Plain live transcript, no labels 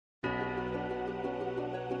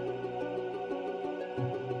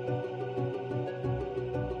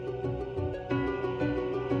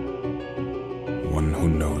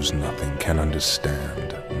knows nothing can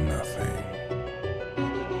understand nothing.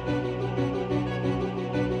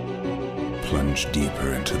 Plunge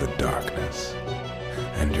deeper into the darkness,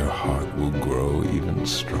 and your heart will grow even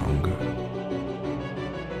stronger.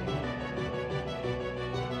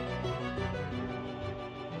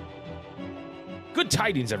 Good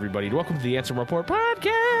tidings, everybody. Welcome to the Answer Report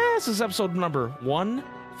podcast. This is episode number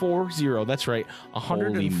 140. That's right,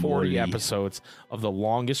 140 episodes of the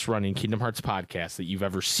longest running Kingdom Hearts podcast that you've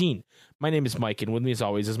ever seen. My name is Mike, and with me as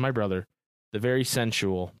always is my brother, the very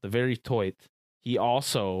sensual, the very toit. He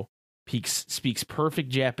also speaks perfect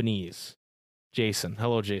Japanese. Jason.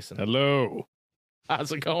 Hello, Jason. Hello.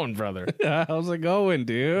 How's it going, brother? How's it going,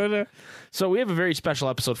 dude? So we have a very special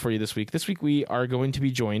episode for you this week. This week we are going to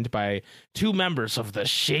be joined by two members of the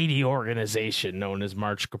shady organization known as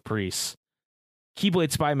March Caprice,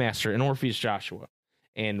 KeybladeSpyMaster and Orpheus Joshua.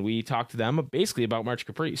 And we talked to them basically about March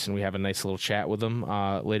Caprice, and we have a nice little chat with them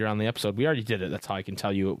later on in the episode. We already did it. That's how I can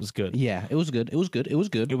tell you it was good. Yeah, it was good. It was good. It was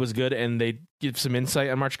good. It was good, and they give some insight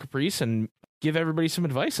on March Caprice and give everybody some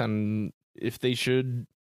advice on if they should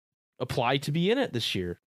apply to be in it this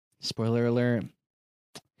year. Spoiler alert.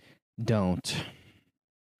 Don't.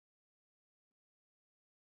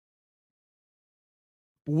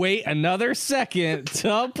 Wait another second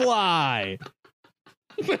to apply.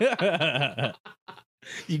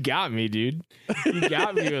 You got me, dude. You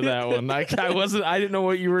got me with that one. I didn't know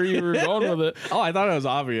what you were going with it. Oh, I thought it was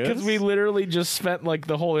obvious. Because we literally just spent like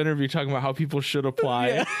the whole interview talking about how people should apply.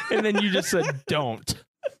 Yeah. And then you just said, don't.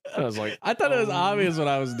 I was like, I thought it was obvious what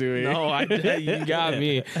I was doing. No, you got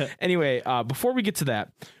me. Anyway, before we get to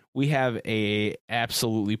that, we have a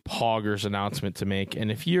absolutely poggers announcement to make.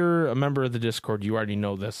 And if you're a member of the Discord, you already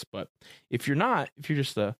know this. But if you're not, if you're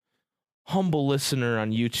just a humble listener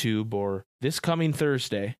on YouTube, or this coming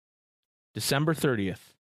Thursday, December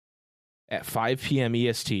 30th at 5 p.m.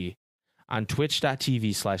 EST on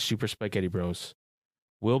twitch.tv/Super Spaghetti Bros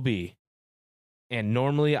will be, and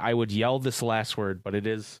normally I would yell this last word, but it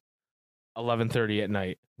is 11:30 at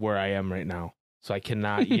night where I am right now, so I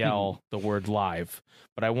cannot yell the word live.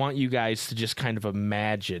 But I want you guys to just kind of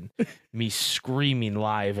imagine me screaming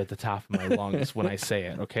live at the top of my lungs when I say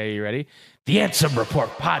it. Okay, you ready? The Answer Report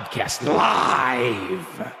podcast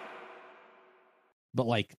live. But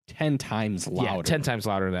like 10 times louder. Yeah, 10 times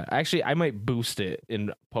louder than that. Actually, I might boost it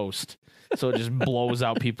in post so it just blows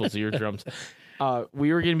out people's eardrums.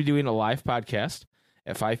 We were going to be doing a live podcast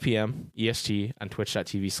at 5 p.m. EST on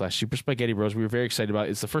twitch.tv/Super Spaghetti Bros. We were very excited about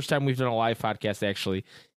it. It's the first time we've done a live podcast actually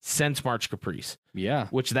since March Caprice. Yeah.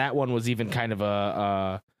 Which that one was even kind of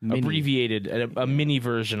a abbreviated, a mini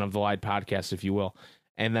version of the live podcast, if you will.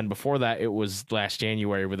 And then before that, it was last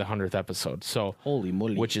January with the 100th episode. So, holy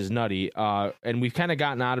moly, which is nutty. And we've kind of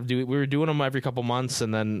gotten out of doing. We were doing them every couple months,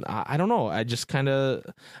 and then I don't know. I didn't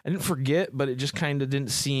forget, but it just kind of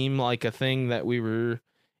didn't seem like a thing that we were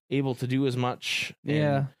able to do as much.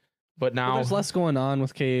 Yeah. But now there's less going on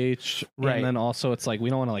with KH, right? And then also it's like we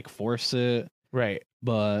don't want to like force it, right?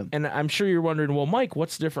 But and I'm sure you're wondering, well, Mike,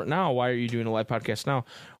 what's different now? Why are you doing a live podcast now?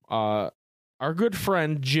 Our good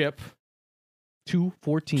friend Jip.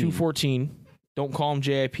 214. Don't call him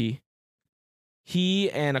JIP. He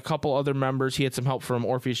and a couple other members. He had some help from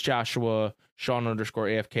Orpheus Joshua,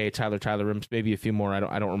 Sean_AFK, Tyler Rims, maybe a few more. I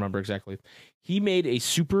don't remember exactly. He made a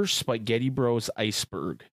Super Spaghetti Bros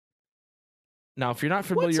iceberg. Now, if you're not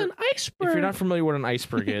familiar, what's an iceberg? If you're not familiar what an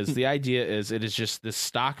iceberg is, the idea is it is just this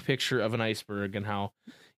stock picture of an iceberg and how,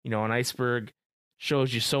 an iceberg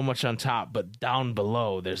shows you so much on top, but down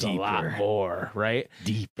below there's a lot more, right?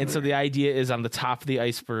 Deeper. And so the idea is on the top of the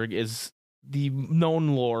iceberg is the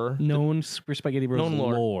known Super Spaghetti Bros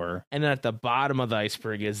lore. And then at the bottom of the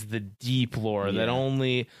iceberg is the deep lore that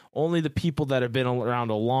only the people that have been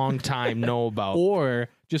around a long time know about. Or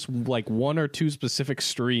just like one or two specific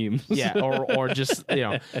streams. Yeah, or just,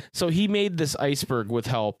 So he made this iceberg with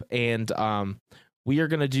help, and we are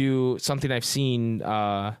going to do something I've seen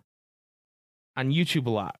on YouTube a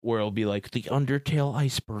lot, where it'll be like the Undertale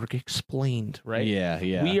iceberg explained, right?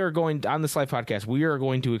 Yeah. We are going on this live podcast. We are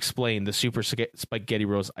going to explain the Super Spaghetti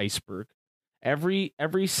Bros iceberg. Every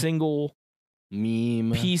single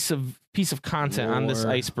meme piece of content on this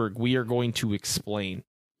iceberg, we are going to explain.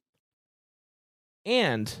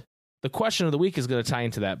 And the question of the week is going to tie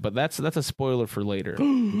into that, but that's a spoiler for later.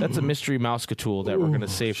 That's a mystery mouse tool that we're going to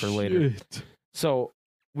save for later. So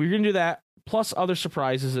we're going to do that, plus other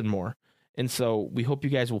surprises and more. And so we hope you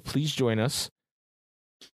guys will please join us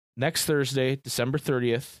next Thursday, December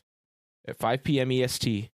 30th at 5 p.m.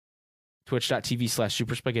 EST,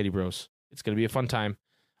 twitch.tv/Super Spaghetti Bros. It's going to be a fun time.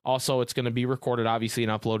 Also, it's going to be recorded, obviously,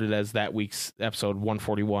 and uploaded as that week's episode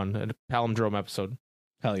 141, a palindrome episode.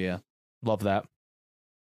 Hell yeah. Love that.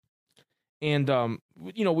 And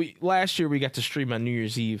last year we got to stream on New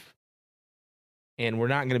Year's Eve, and we're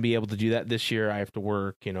not going to be able to do that this year. I have to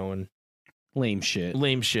work, and lame shit.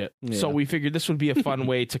 Yeah. So we figured this would be a fun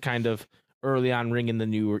way to kind of early on ring in the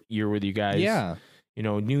new year with you guys. Yeah.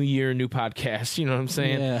 New year, new podcast. You know what I'm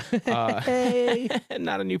saying? Yeah. Hey.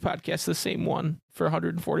 Not a new podcast, the same one for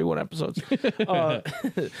 141 episodes.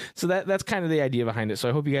 So that's kind of the idea behind it. So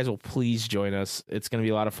I hope you guys will please join us. It's going to be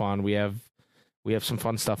a lot of fun. We have some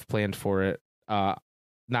fun stuff planned for it.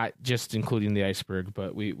 Not just including the iceberg,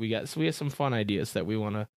 but we have some fun ideas that we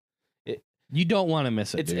want to. You don't want to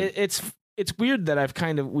miss it. Dude. It's weird that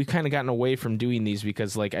we've kind of gotten away from doing these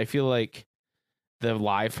because I feel like the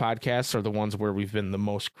live podcasts are the ones where we've been the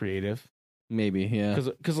most creative. Maybe, yeah.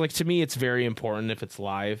 Because to me, it's very important if it's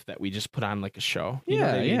live that we just put on a show. You know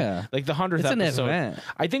what I mean? Yeah. Like the 100th it's episode. An event.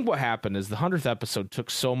 I think what happened is the 100th episode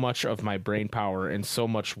took so much of my brain power and so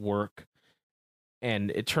much work,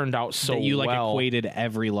 and it turned out so that you well. equated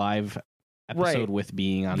every live episode with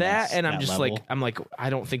being on that, and I'm that just level.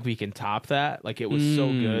 I don't think we can top that. It was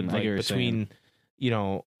so good. Between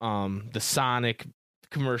the Sonic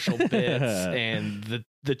commercial bits and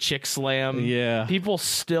the Chick Slam. Yeah. People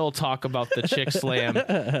still talk about the Chick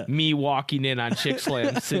Slam, me walking in on Chick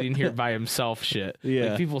Slam sitting here by himself shit.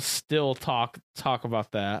 Yeah. People still talk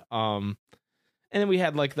about that. And then we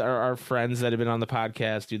had our friends that have been on the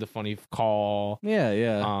podcast do the funny call. Yeah,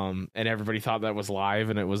 yeah. And everybody thought that was live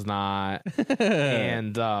and it was not.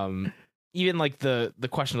 And even the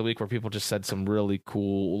question of the week where people just said some really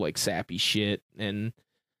cool sappy shit, and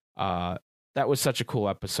that was such a cool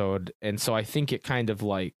episode. And so I think it kind of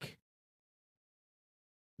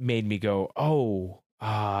made me go,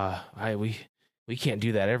 we can't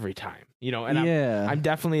do that every time, and I'm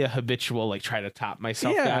definitely a habitual try to top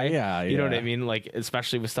myself guy. Yeah, you know what I mean?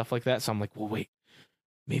 Especially with stuff like that. So I'm like, well, wait,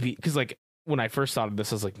 maybe because when I first thought of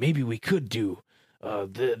this, I was like, maybe we could do I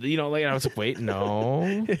was like, wait,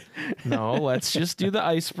 no, let's just do the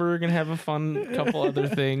iceberg and have a fun couple other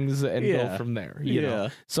things and go from there. You know?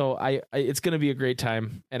 So it's going to be a great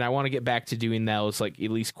time, and I want to get back to doing those at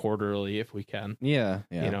least quarterly if we can. Yeah.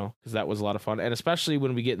 Because that was a lot of fun, and especially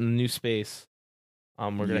when we get in the new space,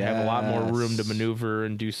 we're going to have a lot more room to maneuver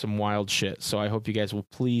and do some wild shit. So I hope you guys will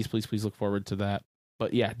please look forward to that.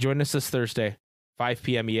 But yeah, join us this Thursday, 5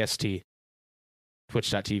 p.m. EST.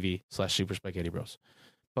 Twitch.tv/Super Spaghetti Bros.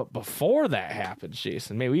 But before that happens,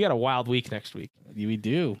 Jason, man, we got a wild week next week. We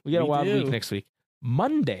do. We got a wild week next week.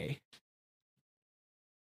 Monday,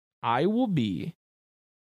 I will be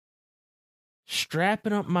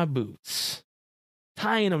strapping up my boots,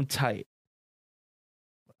 tying them tight.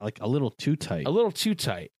 A little too tight. A little too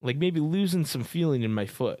tight. Maybe losing some feeling in my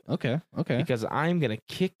foot. Okay. Because I'm going to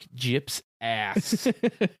kick Jip's ass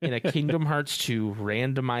in a Kingdom Hearts 2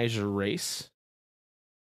 randomizer race.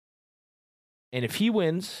 And if he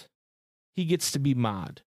wins, he gets to be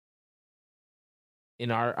mod on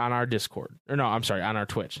our Discord. Or no, I'm sorry, on our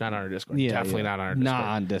Twitch, not on our Discord. Definitely not on our Discord. Not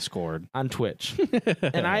on Discord. On Twitch.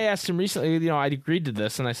 And I asked him recently, I agreed to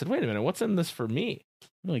this, and I said, wait a minute, what's in this for me?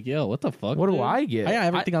 I'm like, yo, what the fuck? What do I get? I got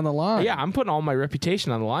everything on the line. Yeah, I'm putting all my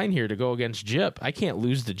reputation on the line here to go against Jip. I can't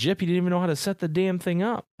lose to Jip. He didn't even know how to set the damn thing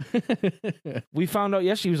up. We found out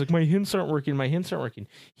yesterday, he was like, my hints aren't working.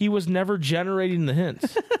 He was never generating the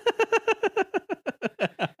hints.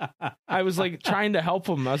 I was trying to help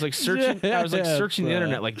him. I was searching the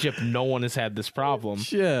internet Jip, no one has had this problem.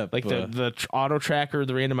 Jip. The auto tracker,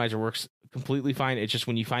 the randomizer works completely fine. It's just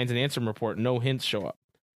when you find an answer report, no hints show up.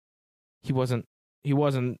 He wasn't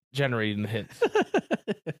generating the hints.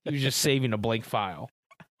 He was just saving a blank file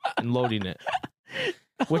and loading it.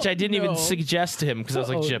 Which I didn't even suggest to him because I was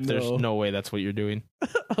like, Jip, there's no way that's what you're doing.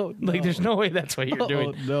 There's no way that's what you're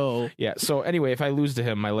doing. No. Yeah. So anyway, if I lose to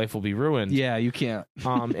him, my life will be ruined. Yeah, you can't.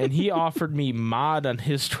 And he offered me mod on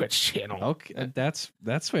his Twitch channel. Okay, that's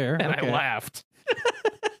fair. And I laughed.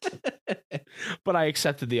 But I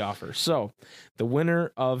accepted the offer. So the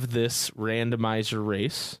winner of this randomizer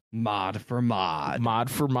race, mod for mod,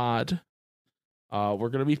 we're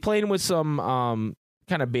gonna be playing with some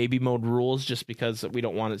kind of baby mode rules just because we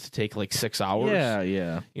don't want it to take 6 hours.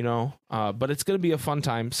 Yeah. But it's going to be a fun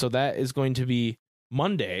time. So that is going to be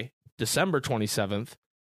Monday, December 27th,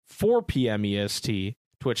 4 p.m. EST,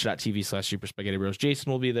 twitch.tv/Super Spaghetti Bros.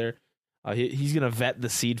 Jason will be there. He's going to vet the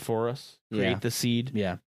seed for us, create the seed.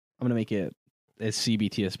 Yeah. I'm going to make it as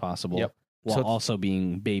CBT as possible. Yep. While also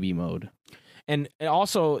being baby mode. And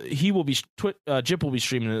also, he will be, Jip will be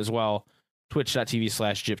streaming it as well.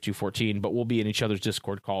 Twitch.tv/Jip214, but we'll be in each other's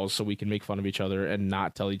Discord calls so we can make fun of each other and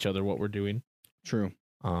not tell each other what we're doing. True.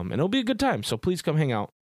 And it'll be a good time, so please come hang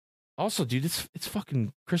out. Also, dude, it's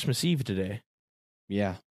fucking Christmas Eve today.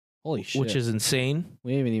 Yeah. Holy shit. Which is insane.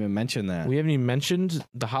 We haven't even mentioned that. We haven't even mentioned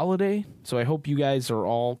the holiday. So I hope you guys are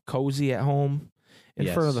all cozy at home in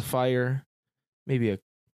front of the fire. Maybe a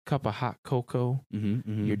cup of hot cocoa.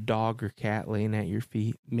 Your dog or cat laying at your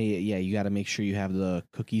feet. Yeah, you got to make sure you have the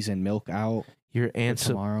cookies and milk out. Your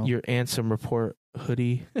Ansem Report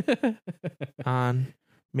hoodie on.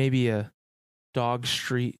 Maybe a Dog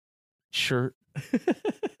Street shirt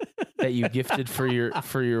that you gifted for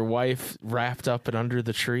your wife, wrapped up and under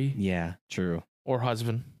the tree. Yeah, true. Or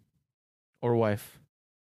husband, or wife,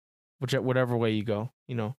 whatever way you go.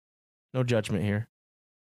 No judgment here.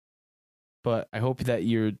 But I hope that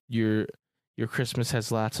your Christmas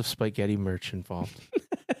has lots of spaghetti merch involved.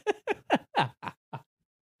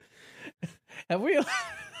 Have we?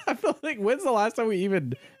 I feel like when's the last time we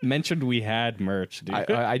even mentioned we had merch, dude?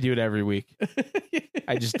 I do it every week.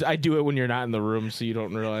 I do it when you're not in the room, so you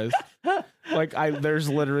don't realize. Like there's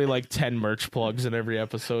literally like 10 merch plugs in every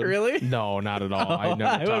episode. Really? No, not at all. I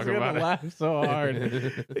never talk about it. Laugh so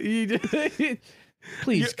hard.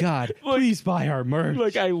 Please, God, please buy our merch.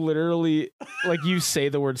 Like I literally, like you say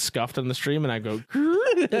the word scuffed on the stream, and I go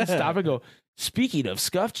and stop and go. Speaking of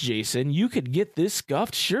scuffed, Jason, you could get this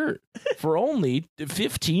scuffed shirt for only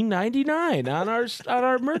 $15.99 on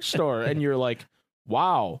our merch store, and you're like,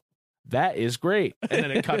 "Wow, that is great." And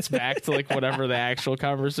then it cuts back to like whatever the actual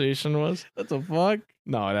conversation was. What the fuck?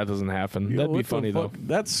 No, that doesn't happen. That'd be funny though.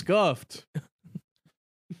 That's scuffed.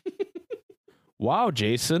 Wow,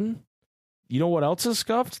 Jason. You know what else is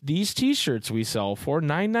scuffed? These T-shirts we sell for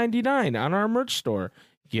 $9.99 on our merch store.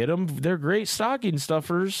 Get them; they're great stocking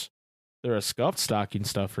stuffers. They're a scuffed stocking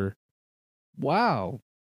stuffer. Wow.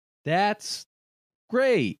 That's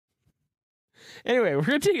great. Anyway, we're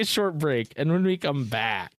going to take a short break. And when we come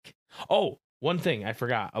back... Oh, one thing I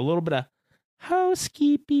forgot. A little bit of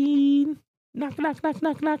housekeeping. Knock, knock, knock,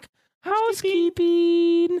 knock, knock.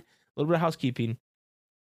 Housekeeping. A little bit of housekeeping.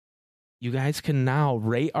 You guys can now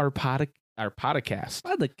rate our podcast. Our podcast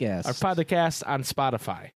on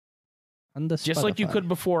Spotify. Just like you could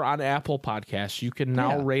before on Apple Podcasts, you can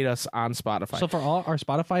now rate us on Spotify. So for all our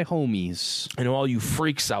Spotify homies, and all you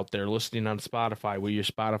freaks out there listening on Spotify with your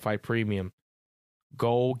Spotify Premium,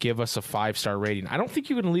 go give us a 5-star rating. I don't think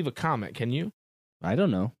you can leave a comment, can you? I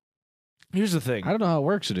don't know. Here's the thing. I don't know how it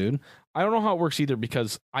works, dude. I don't know how it works either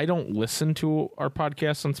because I don't listen to our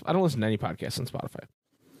podcasts. I don't listen to any podcasts on Spotify.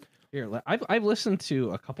 Here, I've listened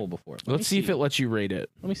to a couple before. Let's see if it lets you rate it.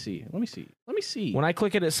 Let me see. When I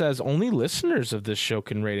click it, it says only listeners of this show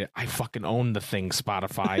can rate it. I fucking own the thing,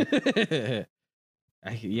 Spotify.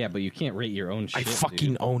 Yeah, but you can't rate your own shit. I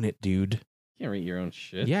fucking own it, dude. You can't rate your own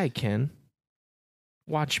shit. Yeah, I can.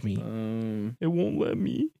 Watch me. It won't let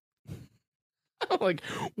me. Like,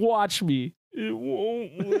 watch me. It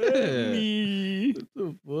won't let me.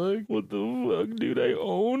 What the fuck, dude? I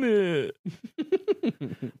own it.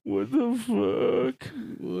 What the fuck?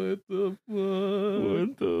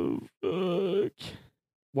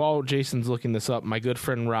 While Jason's looking this up, my good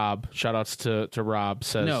friend Rob, shout outs to Rob,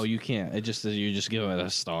 says... No, you can't. It just says you just give it a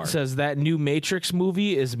star. Says that new Matrix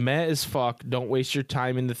movie is meh as fuck. Don't waste your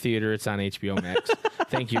time in the theater. It's on HBO Max.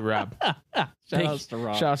 Thank you, Rob. Shout outs to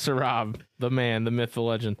Rob. Shout outs to Rob, the man, the myth, the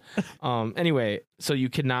legend. Anyway, so you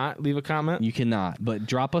cannot leave a comment? You cannot, but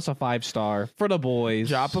drop us a 5-star for the boys.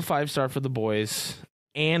 Drop a 5-star for the boys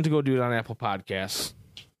and go do it on Apple Podcasts.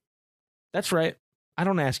 That's right. I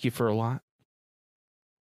don't ask you for a lot.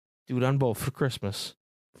 Do it on both for Christmas.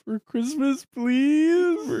 For Christmas,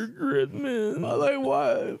 please. For Christmas. All I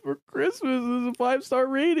want for Christmas is a 5-star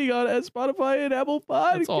rating on Spotify and Apple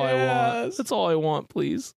Podcasts. That's all I want. That's all I want,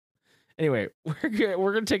 please. Anyway,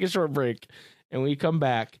 we're gonna take a short break, and when we come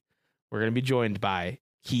back, we're gonna be joined by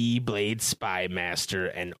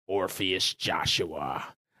KeybladeSpyMaster and Orpheus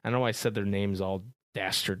Joshua. I know I said their names all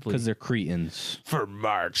dastardly because they're cretins. For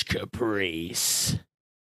March Caprice.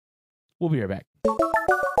 We'll be right back.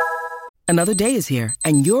 Another day is here,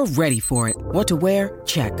 and you're ready for it. What to wear?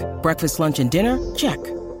 Check. Breakfast, lunch, and dinner? Check.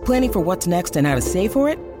 Planning for what's next and how to save for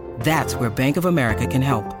it? That's where Bank of America can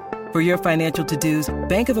help. For your financial to-dos,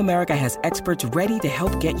 Bank of America has experts ready to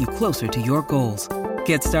help get you closer to your goals.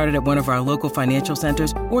 Get started at one of our local financial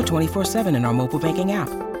centers or 24/7 in our mobile banking app.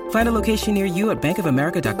 Find a location near you at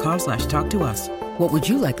bankofamerica.com/talktous. What would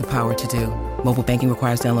you like the power to do? Mobile banking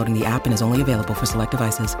requires downloading the app and is only available for select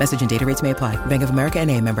devices. Message and data rates may apply. Bank of America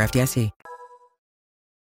N.A., member FDIC.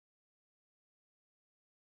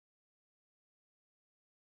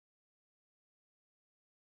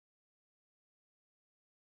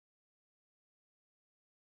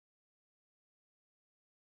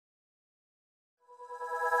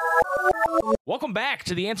 Welcome back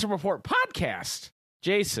to the Answer Report podcast.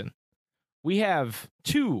 Jason, we have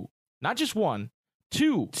two, not just one,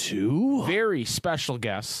 two very special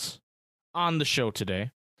guests on the show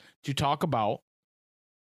today to talk about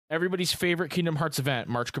everybody's favorite Kingdom Hearts event,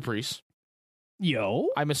 March Caprice. Yo.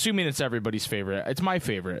 I'm assuming it's everybody's favorite. It's my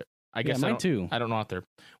favorite. I guess mine too. I don't know out there.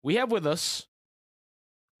 We have with us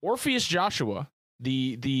Orpheus Joshua,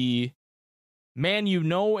 the man you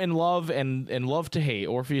know and love and love to hate,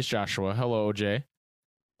 Orpheus Joshua. Hello, OJ.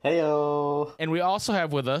 Heyo. And we also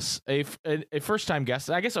have with us a first-time guest.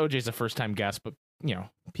 I guess OJ's a first-time guest, but, you know,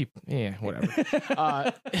 people, yeah, whatever.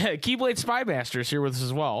 KeybladeSpyMaster is here with us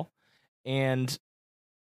as well. And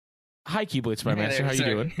hi, KeybladeSpyMaster. How you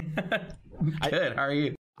doing? Good. How are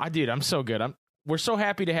you? Dude, I'm so good. We're so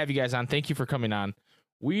happy to have you guys on. Thank you for coming on.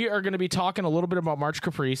 We are going to be talking a little bit about March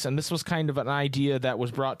Caprice, and this was kind of an idea that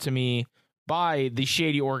was brought to me by the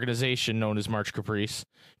shady organization known as March Caprice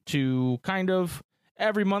to kind of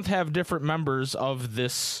every month have different members of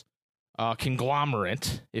this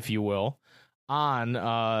conglomerate, if you will, on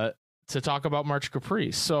to talk about March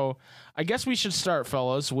Caprice. So I guess we should start,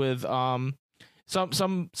 fellas, with some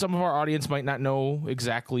of our audience might not know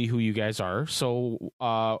exactly who you guys are. So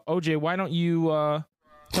OJ, why don't you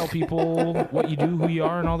tell people what you do, who you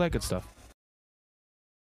are, and all that good stuff?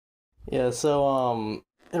 Yeah, so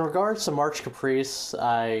in regards to March Caprice,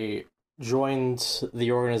 I joined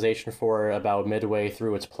the organization for about midway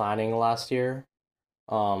through its planning last year.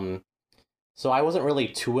 So I wasn't really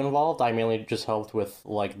too involved. I mainly just helped with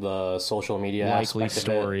like the social media likely aspect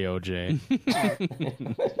story, of OJ.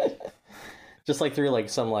 it. Just like through like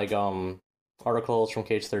some like articles from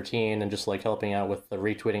Cage 13 and just like helping out with the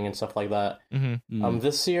retweeting and stuff like that. Mm-hmm.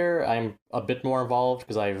 This year I'm a bit more involved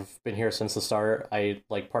because I've been here since the start. I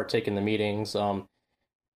like partake in the meetings.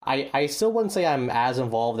 I still wouldn't say I'm as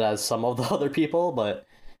involved as some of the other people, but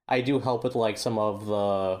I do help with like some of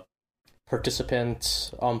the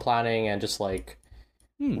participant planning and just like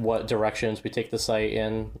what directions we take the site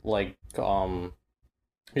in. Like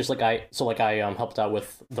just like I helped out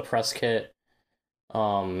with the press kit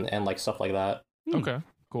and like stuff like that. Okay,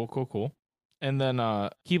 cool. And then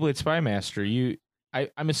KeybladeSpyMaster,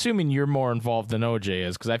 I'm assuming you're more involved than OJ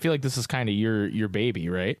is, because I feel like this is kind of your baby,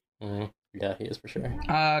 right? Mm-hmm. Yeah, he is for sure.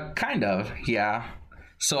 Kind of, yeah.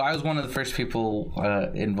 So I was one of the first people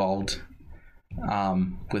involved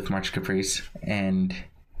with March Caprice, and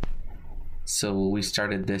so we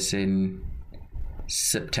started this in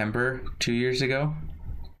September 2 years ago,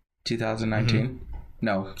 2019. Mm-hmm.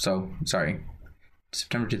 No, so sorry,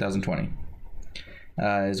 September 2020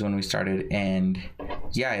 is when we started, and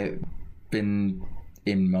yeah, I've been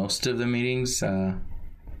in most of the meetings.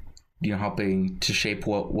 Helping to shape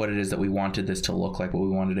what it is that we wanted this to look like, what we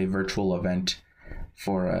wanted a virtual event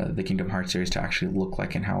for the Kingdom Hearts series to actually look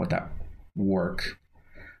like, and how would that work.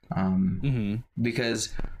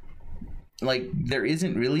 Because like there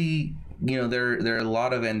isn't really, there are a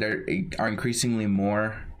lot of, and there are increasingly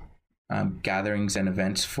more gatherings and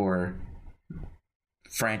events for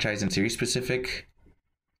franchise and series specific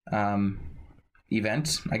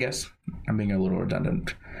events, I guess. I'm being a little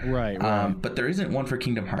redundant. Right. But there isn't one for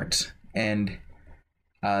Kingdom Hearts, and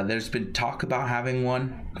there's been talk about having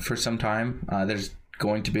one for some time. There's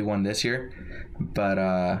going to be one this year,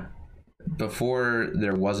 but before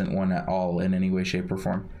there wasn't one at all in any way, shape, or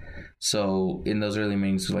form. So in those early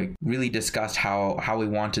meetings, we like really discussed how we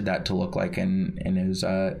wanted that to look like, and it was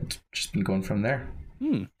just been going from there.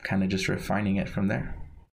 Kind of just refining it from there.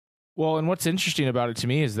 Well, and what's interesting about it to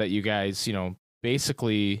me is that you guys,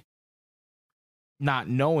 basically not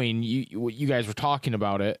knowing, you guys were talking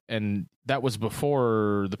about it, and that was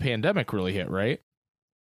before the pandemic really hit, right?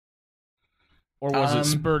 Or was it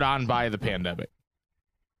spurred on by the pandemic?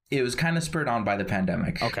 It was kind of spurred on by the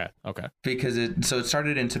pandemic. Okay. Because it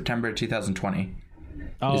started in September 2020.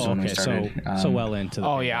 Oh, okay. So well into the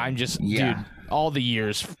I'm just, dude, all the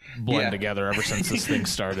years blend together ever since this thing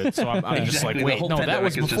started. So I'm just like, wait, no, that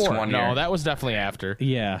was before. No, that was definitely after.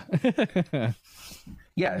 Yeah.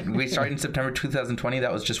 Yeah, we started in September 2020.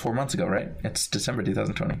 That was just 4 months ago, right? It's December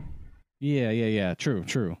 2020. Yeah. True.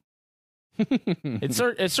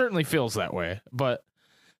 It certainly feels that way. But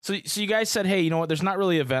so you guys said, hey, you know what? There's not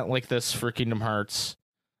really an event like this for Kingdom Hearts.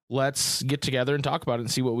 Let's get together and talk about it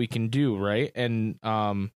and see what we can do, right? And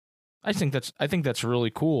I think that's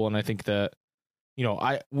really cool, and I think that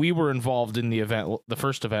we were involved in the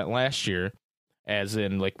first event last year, as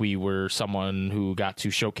in like we were someone who got to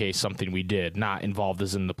showcase something we did, not involved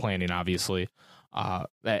as in the planning, obviously. And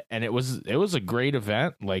it was a great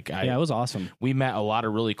event. Like it was awesome. We met a lot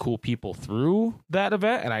of really cool people through that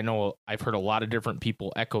event, and I know I've heard a lot of different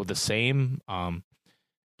people echo the same.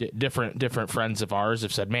 different friends of ours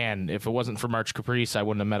have said, man, if it wasn't for March Caprice, I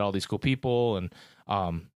wouldn't have met all these cool people. And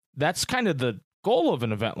that's kind of the goal of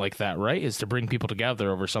an event like that, right? Is to bring people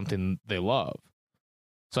together over something they love.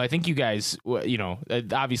 So I think you guys,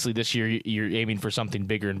 obviously this year you're aiming for something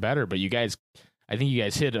bigger and better, but I think you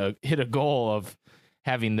guys hit a goal of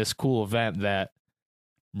having this cool event that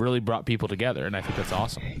really brought people together, and I think that's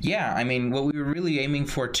awesome. Yeah, I mean, what we were really aiming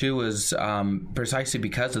for too was precisely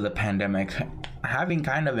because of the pandemic, having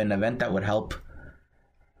kind of an event that would help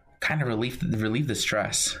kind of relieve the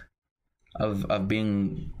stress of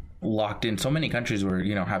being locked in. So many countries were,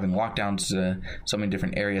 having lockdowns. So many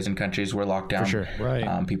different areas and countries were locked down. For sure,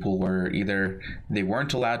 right. People were either they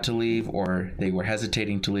weren't allowed to leave or they were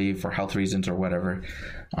hesitating to leave for health reasons or whatever.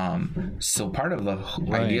 So part of the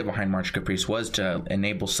idea behind March Caprice was to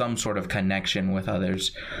enable some sort of connection with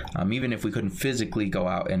others, even if we couldn't physically go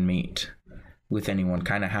out and meet with anyone.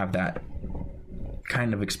 Kind of have that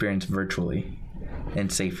kind of experience virtually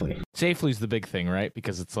and safely. Safely is the big thing, right?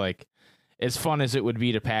 Because it's like, as fun as it would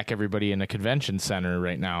be to pack everybody in a convention center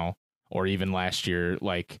right now, or even last year,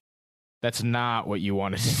 like that's not what you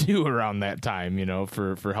wanted to do around that time,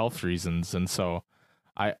 for health reasons. And so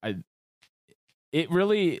it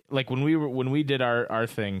really, like when we did our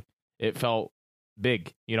thing, it felt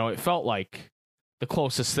big, it felt like the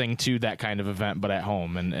closest thing to that kind of event, but at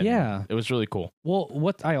home. And yeah, it was really cool. Well,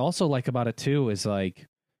 what I also like about it too is like,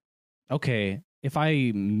 okay, if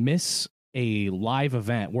I miss a live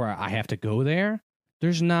event where I have to go there,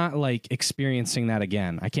 there's not like experiencing that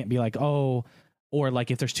again. I can't be like, oh, or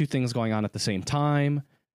like if there's two things going on at the same time,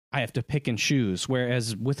 I have to pick and choose.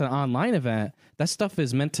 Whereas with an online event, that stuff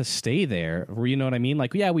is meant to stay there. You know what I mean?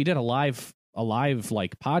 Like, yeah, we did a live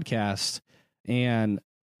like podcast and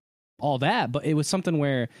all that, but it was something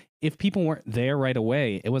where if people weren't there right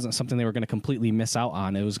away, it wasn't something they were going to completely miss out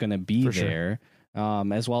on. It was going to be For there.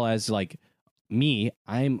 Sure. As well as like me,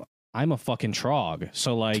 I'm a fucking trog.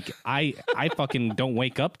 So like I fucking don't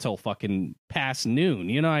wake up till fucking past noon.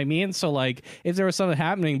 You know what I mean? So like if there was something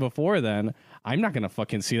happening before then, I'm not gonna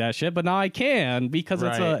fucking see that shit. But now I can because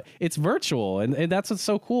it's virtual. And that's what's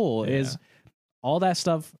so cool is all that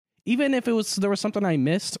stuff. Even if there was something I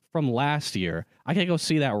missed from last year, I can go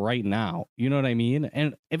see that right now. You know what I mean?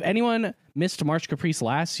 And if anyone missed March Caprice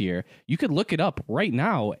last year, you could look it up right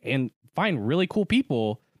now and find really cool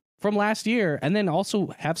people from last year, and then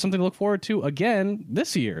also have something to look forward to again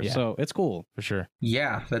this year. Yeah. So it's cool. For sure.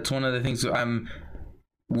 Yeah, that's one of the things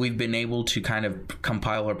we've been able to kind of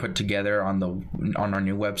compile or put together on our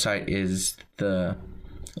new website is the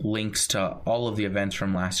links to all of the events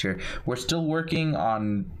from last year. We're still working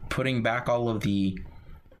on putting back all of the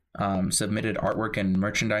submitted artwork and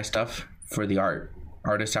merchandise stuff for the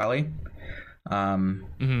artist alley.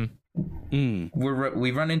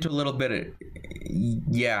 We've run into a little bit of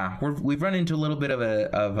we've run into a little bit of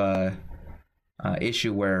a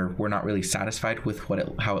issue where we're not really satisfied with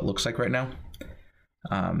how it looks like right now.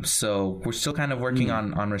 So we're still kind of working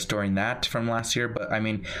on restoring that from last year, but I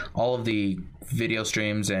mean all of the video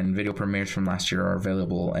streams and video premieres from last year are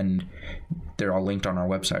available and they're all linked on our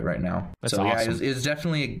website right now. That's so awesome. Yeah,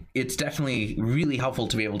 it's definitely really helpful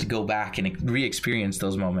to be able to go back and re-experience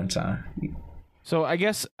those moments. So I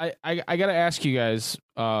guess I got to ask you guys,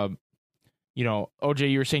 OJ,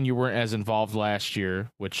 you were saying you weren't as involved last year,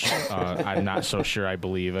 which I'm not so sure I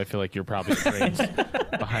believe. I feel like you're probably the brains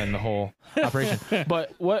behind the whole operation.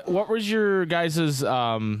 But what was your guys'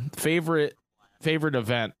 favorite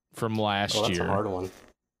event from last year? That's a hard one.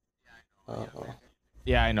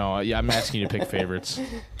 Yeah, I know. Yeah, I'm asking you to pick favorites.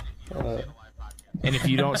 And if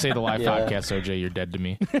you don't say the live podcast, OJ, you're dead to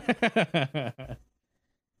me.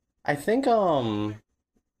 I think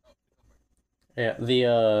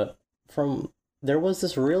there was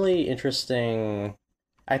this really interesting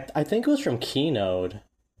I think it was from Keynote.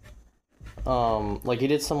 Like he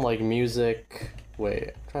did some like music. Wait,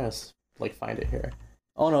 I'm trying to like find it here.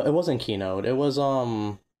 Oh no, it wasn't Keynote. It was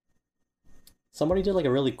somebody did like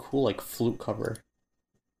a really cool like flute cover.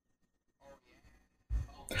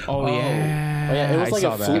 Oh yeah. Oh yeah, it was like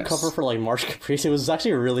a flute cover for like March Caprice. It was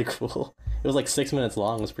actually really cool. It was like 6 minutes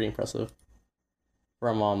long. It was pretty impressive.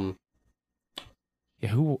 From yeah,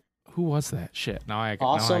 who was that? Shit.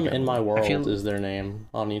 Awesome in My World is their name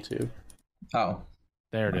on YouTube. Oh,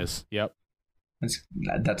 there it is. Yep.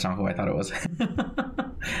 That's not who I thought it was.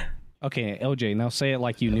 Okay, LJ, now say it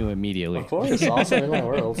like you knew immediately. Of course, Awesome in My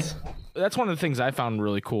World. That's one of the things I found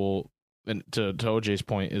really cool, and to OJ's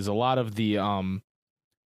point, is a lot of the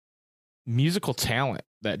musical talent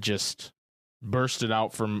that just bursted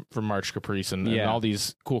out from March Caprice and all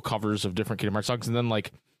these cool covers of different Kingdom Hearts songs, and then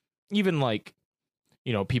like even like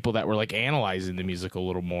people that were like analyzing the music a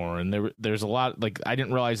little more, and there's a lot, like, I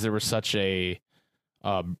didn't realize there was such an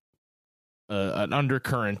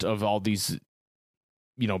undercurrent of all these,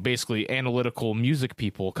 basically analytical music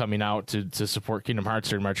people coming out to support Kingdom Hearts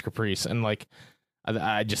during March Caprice, and like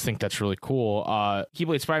I just think that's really cool.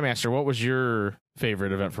 KeybladeSpyMaster, what was your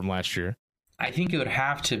favorite event from last year? I think it would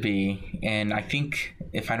have to be, and I think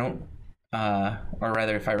if I don't, or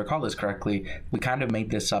rather if I recall this correctly, we kind of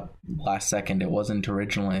made this up last second. It wasn't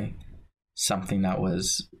originally something that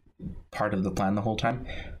was part of the plan the whole time,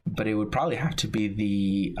 but it would probably have to be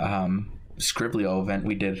the Scriblio event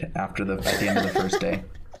we did at the end of the first day.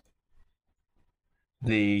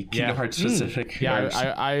 The Kingdom Hearts specific. Yeah,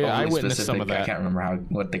 I witnessed specific, some of that. I can't remember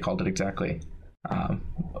what they called it exactly.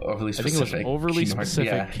 Overly specific. I think it was overly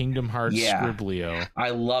specific Kingdom Hearts Scriblio. I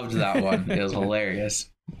loved that one. It was hilarious.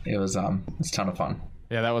 It was a ton of fun.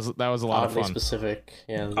 Yeah, that was a lot of fun. Specific.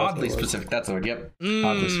 Yeah, oddly specific. That's the word. Yep.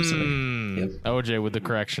 Oddly specific. Yep. OJ with the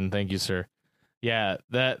correction. Thank you, sir. Yeah,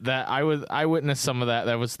 that I witnessed some of that.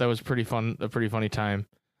 That was pretty fun. A pretty funny time.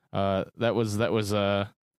 That was that was the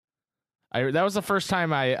first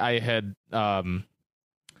time I had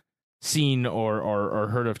seen or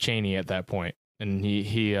heard of Cheney at that point, and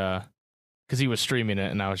he because he was streaming it,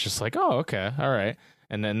 and I was just like, oh, okay, all right.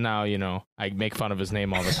 And then now, I make fun of his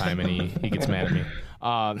name all the time, and he gets mad at me.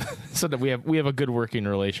 So that we have a good working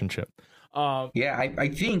relationship. I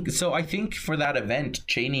think so. I think for that event,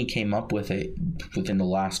 Cheney came up with it within the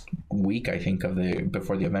last week, I think,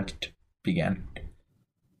 before the event began.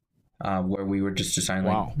 Where we were just deciding,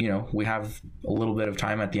 wow, we have a little bit of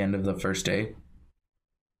time at the end of the first day.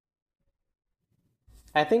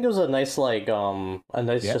 I think it was a nice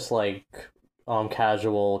just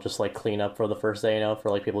casual, just like cleanup for the first day, for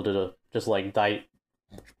like people to just like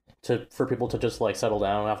for people to just like settle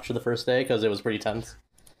down after the first day, because it was pretty tense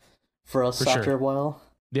for us after a while.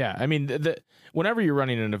 Yeah, I mean, whenever you're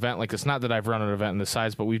running an event like this, not that I've run an event in this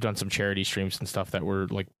size, but we've done some charity streams and stuff that were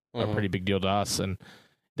like a pretty big deal to us, and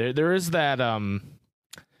there is that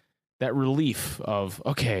that relief of,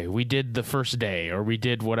 okay, we did the first day, or we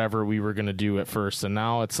did whatever we were going to do at first, and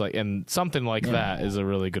now it's like, and something like that is a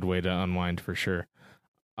really good way to unwind for sure.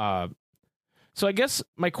 So I guess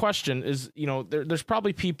my question is, there's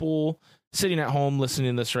probably people sitting at home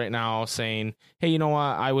listening to this right now saying, hey, you know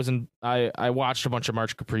what, I watched a bunch of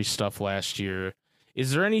March Caprice stuff last year.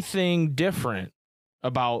 Is there anything different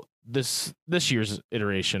about this year's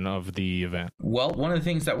iteration of the event? Well, one of the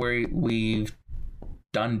things that we've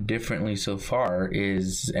done differently so far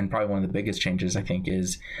is, and probably one of the biggest changes, I think,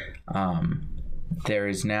 is there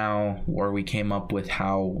is now where we came up with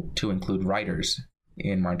how to include writers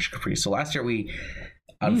in March Caprice. So last year we,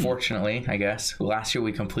 unfortunately, I guess,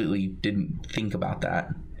 we completely didn't think about that.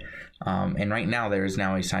 And right now there is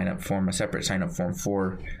now a separate sign up form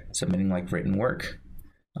for submitting like written work.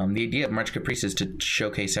 The idea of March Caprice is to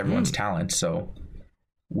showcase everyone's talent. So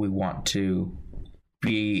we want to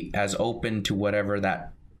be as open to whatever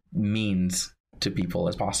that means to people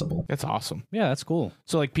as possible. That's awesome. Yeah, that's cool.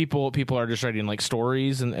 So like people are just writing like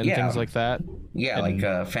stories and things like that. Yeah, and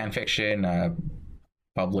like fan fiction,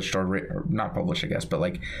 published or not published, I guess, but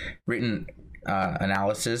like written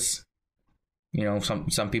analysis.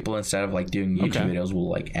 Some people, instead of like doing YouTube videos, will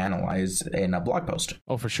like analyze in a blog post.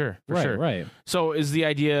 Oh, for sure. Right. So is the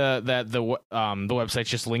idea that the website's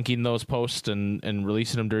just linking those posts and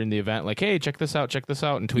releasing them during the event, like, hey, check this out, and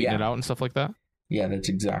tweeting it out and stuff like that? Yeah, that's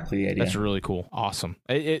exactly the idea. That's really cool. Awesome.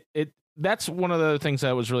 That's one of the things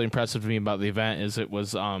that was really impressive to me about the event, is it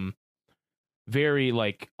was very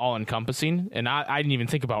like all encompassing, and I didn't even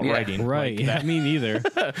think about writing. Right. Like that. Me neither.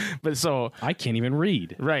 But so I can't even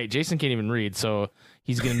read. Right. Jason can't even read, so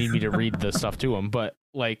he's gonna need me to read the stuff to him. But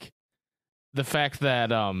like the fact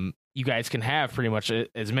that you guys can have pretty much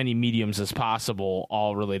as many mediums as possible,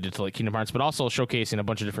 all related to like Kingdom Hearts, but also showcasing a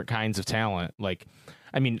bunch of different kinds of talent. Like,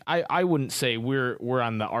 I mean, I wouldn't say we're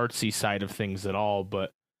on the artsy side of things at all,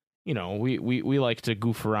 but we like to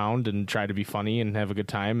goof around and try to be funny and have a good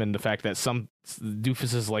time. And the fact that some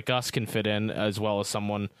doofuses like us can fit in, as well as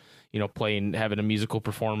someone, having a musical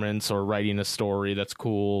performance or writing a story that's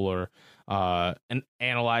cool, or and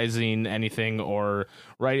analyzing anything, or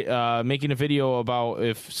making a video about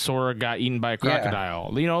if Sora got eaten by a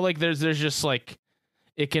crocodile. Like there's just like,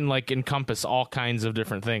 it can like encompass all kinds of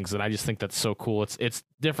different things. And I just think that's so cool. It's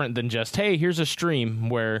different than just, hey, here's a stream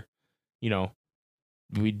where,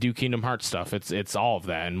 we do Kingdom Hearts stuff. It's all of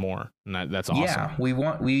that and more. And that's awesome. Yeah,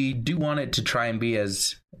 we do want it to try and be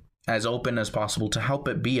as open as possible, to help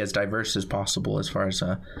it be as diverse as possible, as far as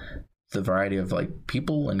the variety of like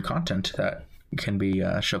people and content that can be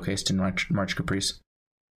showcased in March Caprice.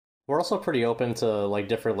 We're also pretty open to like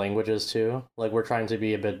different languages too. Like we're trying to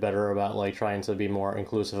be a bit better about like trying to be more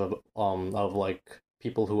inclusive of like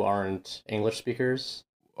people who aren't English speakers.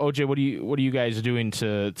 OJ, what are you guys doing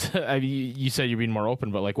to I mean, you said you're being more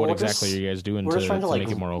open, but like what exactly are you guys doing we're just trying to like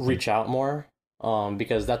make it more open? reach out more.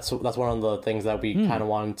 Because that's one of the things that we kind of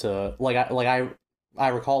wanted to I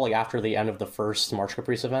recall like after the end of the first March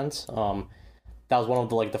Caprice event, that was one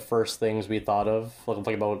of the first things we thought of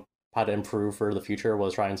like about how to improve for the future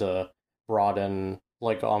was trying to broaden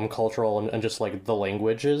like cultural and just like the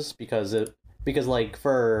languages because like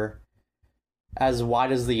for as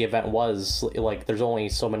wide as the event was, like there's only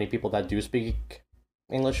so many people that do speak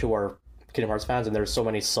English who are Kingdom Hearts fans, and there's so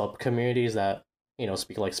many sub communities that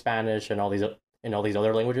speak like Spanish and all these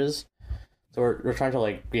other languages. So we're trying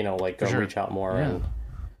to reach out more and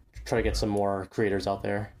try to get some more creators out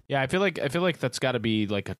there. Yeah, I feel like that's got to be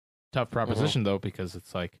like a tough proposition though, because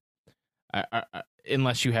it's like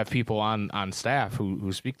unless you have people on staff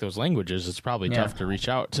who speak those languages, it's probably tough to reach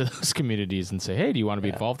out to those communities and say, hey, do you want to be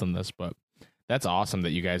involved in this? But that's awesome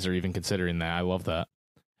that you guys are even considering that. I love that.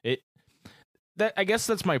 I guess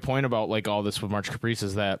that's my point about like all this with March Caprice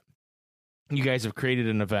is that you guys have created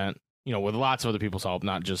an event, with lots of other people's help,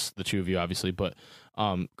 not just the two of you, obviously, but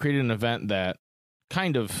created an event that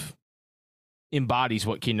kind of embodies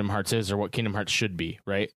what Kingdom Hearts is or what Kingdom Hearts should be,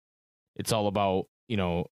 right? It's all about,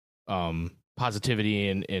 positivity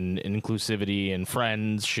and inclusivity and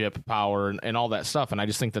friendship, power, and all that stuff. And I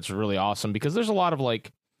just think that's really awesome because there's a lot of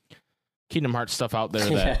like Kingdom Hearts stuff out there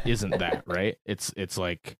that isn't that, right? It's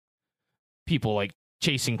like people like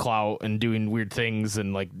chasing clout and doing weird things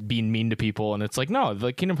and like being mean to people, and it's like, no,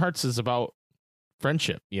 the Kingdom Hearts is about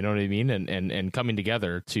friendship, you know what I mean, and coming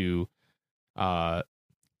together to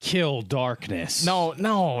kill darkness.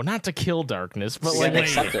 No, not to kill darkness, but like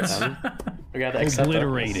accept it, man. We gotta accept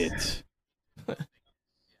obliterate it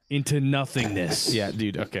into nothingness. Yeah,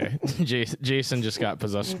 dude. Okay, Jason just got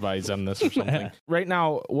possessed by Zemnis or something. Right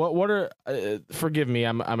now, what are? Forgive me,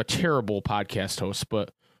 I'm a terrible podcast host,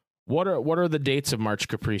 but what are the dates of March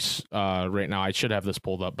Caprice right now? I should have this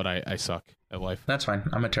pulled up, but I suck at life. That's fine.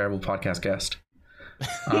 I'm a terrible podcast guest.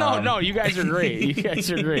 No, you guys are great. You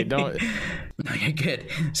guys are great. Don't. No, you're good.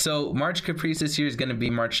 So March Caprice this year is going to be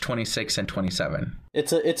March 26 and 27.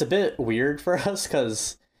 It's a bit weird for us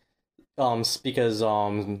because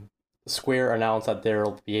Square announced that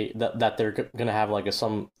they're gonna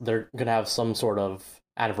have some sort of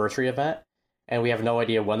anniversary event, and we have no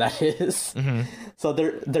idea when that is. Mm-hmm. So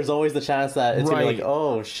there's always the chance that it's gonna be like,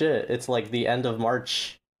 oh shit, it's like the end of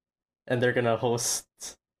March, and they're gonna host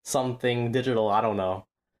something digital. I don't know,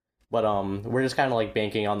 but we're just kind of like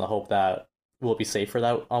banking on the hope that we'll be safe for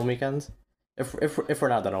that on weekends. If we're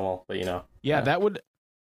not, then I won't. But that would.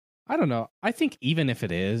 I don't know. I think even if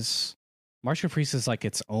it is, March Caprice is like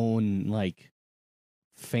its own like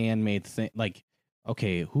fan made thing. Like,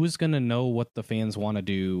 okay, who's gonna know what the fans want to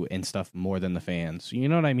do and stuff more than the fans? You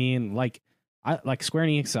know what I mean? Like, Square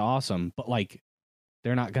Enix is awesome, but like,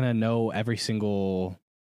 they're not gonna know every single.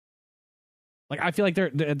 Like, I feel like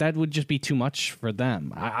that would just be too much for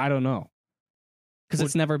them. I don't know, because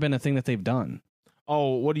it's never been a thing that they've done.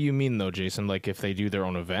 Oh, what do you mean though, Jason? Like, if they do their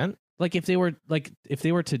own event? Like if they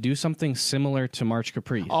were to do something similar to March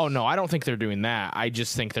Caprice. Oh no, I don't think they're doing that. I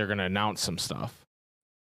just think they're gonna announce some stuff.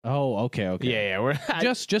 Oh, okay. Yeah. We're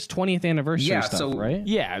just 20th anniversary stuff, right?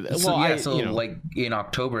 Yeah. Like in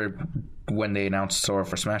October when they announced Sora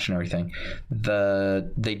for Smash and everything,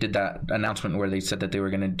 they did that announcement where they said that they were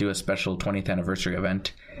going to do a special 20th anniversary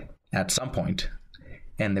event at some point,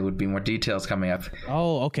 and there would be more details coming up.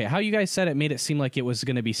 Oh, okay. How you guys said it made it seem like it was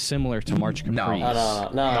going to be similar to March Caprice. No,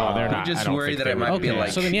 they're not. I'm just worried that it might be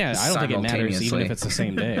like. So then, I don't think it matters even if it's the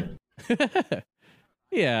same day.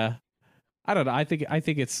 Yeah. I don't know. I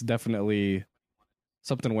think it's definitely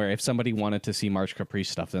something where if somebody wanted to see March Caprice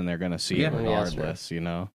stuff, then they're going to see it regardless,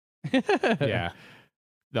 Yeah.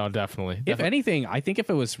 No, definitely. If anything, I think if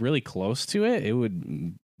it was really close to it, it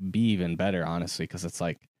would be even better, honestly, because it's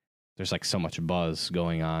like there's like so much buzz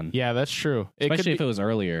going on. Yeah, that's true. Especially if it was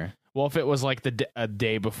earlier. Well, if it was like a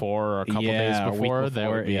day before or a couple days before,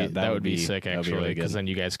 that would be sick, actually, because then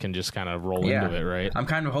you guys can just kind of roll into it, right? I'm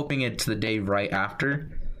kind of hoping it's the day right after,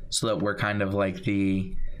 so that we're kind of like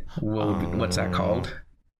the what's that called?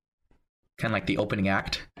 Kind of like the opening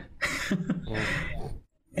act.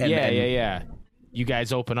 Yeah. You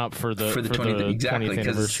guys open up for the 20th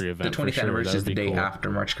anniversary event. The 20th anniversary is the day after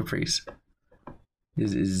March Caprice.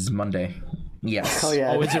 Is Monday. Yes. Oh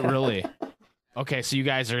yeah. Oh, is it really? Okay, so you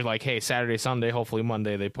guys are like, hey, Saturday, Sunday, hopefully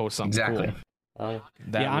Monday they post something cool.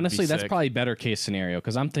 Honestly, that's probably better case scenario,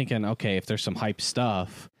 because I'm thinking, okay, if there's some hype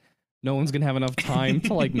stuff, no one's gonna have enough time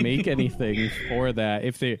to like make anything for that.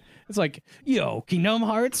 If they, it's like, yo, Kingdom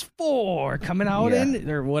Hearts 4 coming out in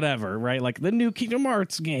or whatever, right? Like the new Kingdom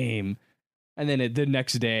Hearts game, and then the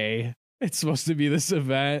next day it's supposed to be this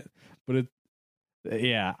event, but it.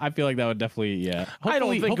 Yeah, I feel like that would definitely. Yeah,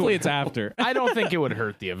 hopefully it's after. I don't think it would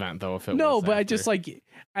hurt the event though if it. No, was but after. I just like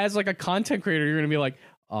as like a content creator, you're gonna be like,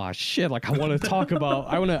 oh shit, like I want to talk about.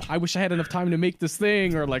 I wish I had enough time to make this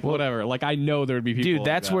thing or like whatever. Like I know there would be people. Dude, like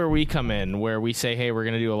that's that. where we come in, where we say, hey, we're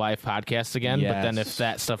gonna do a live podcast again. Yes. But then if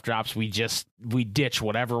that stuff drops, we ditch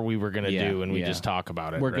whatever we were gonna do and we just talk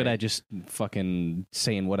about it. We're good right? at just fucking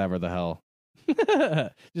saying whatever the hell.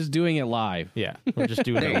 Just doing it live. Yeah, we're just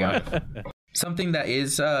doing it live. Something that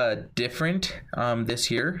is different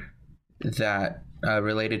this year that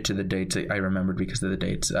related to the dates I remembered because of the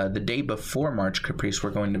dates. The day before March Caprice,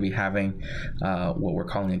 we're going to be having what we're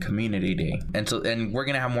calling a community day, and we're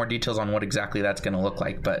going to have more details on what exactly that's going to look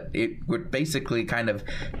like. But it would basically kind of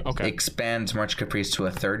expands March Caprice to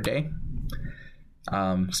a third day,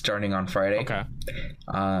 starting on Friday. Okay.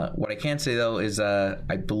 What I can say though is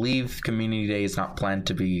I believe community day is not planned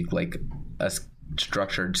to be like a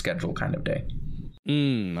structured schedule kind of day.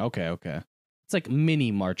 Okay. It's like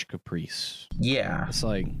mini March Caprice. Yeah. It's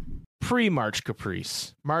like Pre-March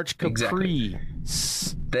Caprice. March Caprice. Exactly.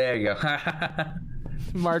 There you go.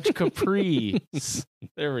 March Caprice.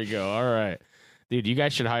 There we go. All right. Dude, you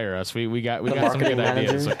guys should hire us. We got some good marketing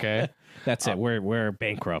ideas, manager. okay? that's it. We're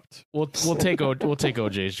bankrupt. We'll take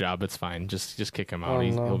OJ's job. It's fine. Just kick him out. Oh,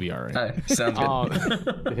 He'll be all right. All right, sounds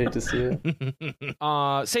good. I hate to see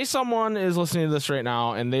it. Say someone is listening to this right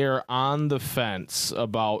now and they are on the fence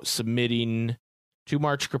about submitting to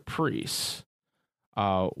March Caprice.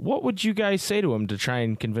 What would you guys say to them to try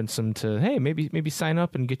and convince them to, hey, maybe sign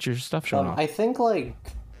up and get your stuff shown off? I think like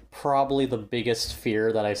probably the biggest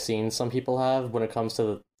fear that I've seen some people have when it comes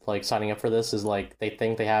to like signing up for this is like they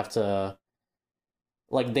think they have to,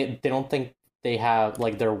 like they don't think they have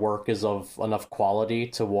like their work is of enough quality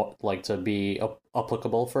to to be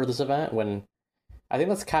applicable for this event, when I think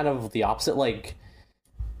that's kind of the opposite. Like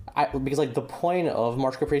because like the point of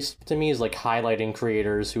March Caprice to me is like highlighting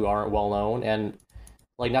creators who aren't well known, and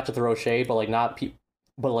like not to throw shade, but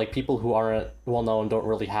like people who aren't well known don't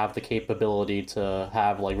really have the capability to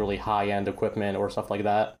have like really high end equipment or stuff like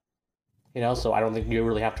that. You know, so I don't think you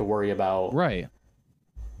really have to worry about Right.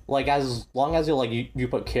 like as long as you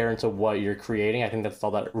put care into what you're creating. I think that's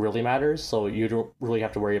all that really matters. So you don't really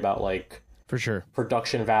have to worry about like For sure.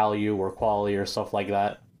 production value or quality or stuff like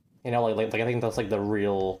that. You know, like I think that's like the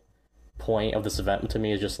real point of this event to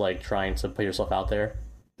me, is just like trying to put yourself out there.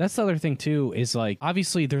 That's the other thing too, is like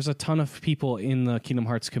obviously there's a ton of people in the Kingdom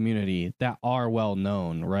Hearts community that are well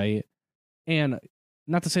known, right? And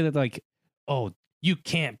not to say that like, oh, you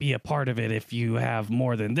can't be a part of it if you have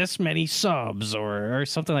more than this many subs or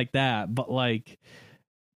something like that. But like,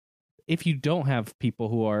 if you don't have people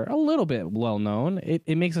who are a little bit well known,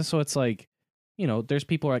 it makes it so it's like, you know, there's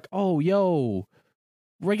people like, oh, yo,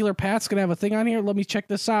 regular Pat's gonna have a thing on here. Let me check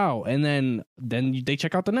this out. And then they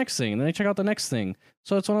check out the next thing, and then they check out the next thing.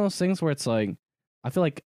 So it's one of those things where it's like, I feel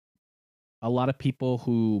like a lot of people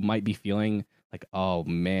who might be feeling like, oh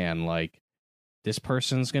man, like this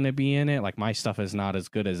person's gonna be in it, like my stuff is not as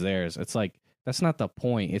good as theirs. It's like that's not the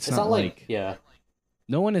point. It's not like yeah,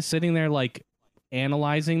 no one is sitting there like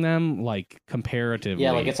analyzing them like comparatively.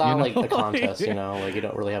 yeah, like it's not like know? the contest. You know, like you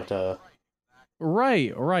don't really have to.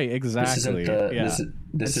 Right, exactly.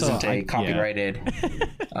 This isn't a copyrighted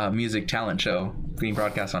music talent show being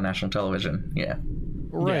broadcast on national television. Yeah.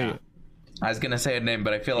 Right. Yeah. I was gonna say a name,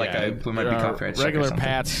 but I feel like we might be copyright struck or regular something.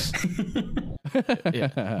 Pat's.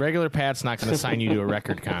 Regular Pat's not going to sign you to a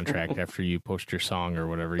record contract after you post your song or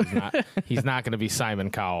whatever. He's not going to be Simon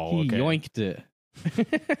Cowell. He Okay? yoinked it.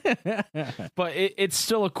 But it's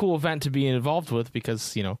still a cool event to be involved with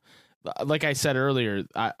because, you know, like I said earlier,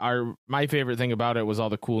 my favorite thing about it was all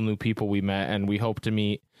the cool new people we met, and we hope to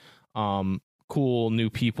meet cool new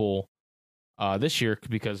people this year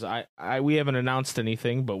because we haven't announced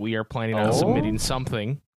anything, but we are planning on submitting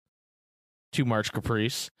something to March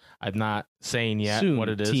Caprice. I'm not saying yet Soon, what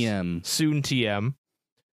it is. TM. Soon TM.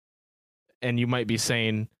 And you might be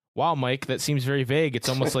saying, wow, Mike, that seems very vague. It's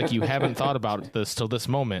almost like you haven't thought about this till this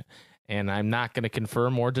moment. And I'm not going to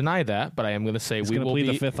confirm or deny that, but I am going to say we will plead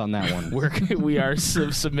be the fifth on that one. we are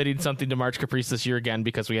submitting something to March Caprice this year again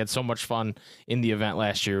because we had so much fun in the event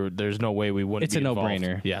last year. There's no way we wouldn't. It's be a involved.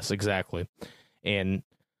 no-brainer. Yes, exactly. And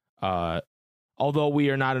although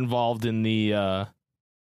we are not involved in the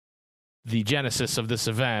the genesis of this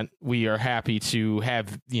event, we are happy to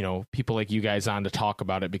have, people like you guys on to talk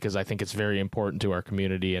about it, because I think it's very important to our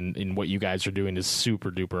community, and what you guys are doing is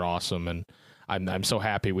super duper awesome. And I'm so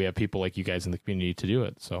happy we have people like you guys in the community to do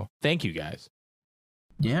it. So thank you guys.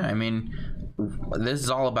 Yeah, I mean, this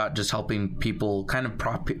is all about just helping people kind of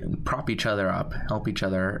prop each other up, help each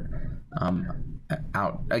other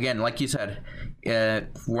out. Again, like you said,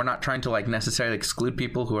 we're not trying to like necessarily exclude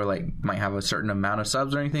people who are like might have a certain amount of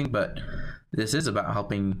subs or anything, but this is about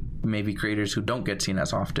helping maybe creators who don't get seen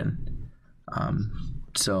as often.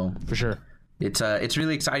 So for sure, it's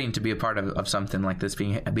really exciting to be a part of something like this,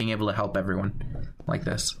 being able to help everyone like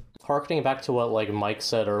this. Harkening back to what like Mike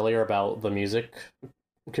said earlier about the music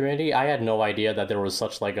community, I had no idea that there was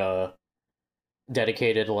such like a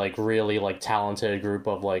dedicated, like really like talented group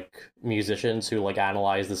of like musicians who like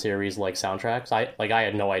analyze the series like soundtracks. I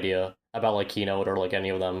had no idea about like Keynote or like any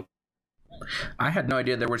of them. I had no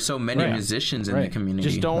idea there were so many musicians in the community.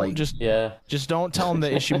 Just don't just don't tell them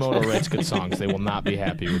that Ishimoto writes good songs. They will not be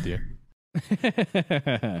happy with you.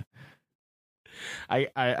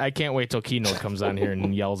 I can't wait till Keynote comes on here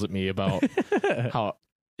and yells at me about how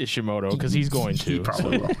Ishimoto, because he's going to. He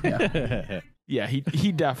probably will. Yeah. Yeah,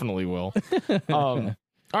 he definitely will. All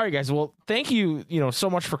right, guys. Well, thank you, so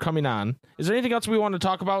much for coming on. Is there anything else we want to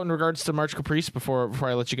talk about in regards to March Caprice before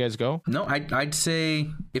I let you guys go? No, I'd say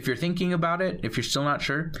if you're thinking about it, if you're still not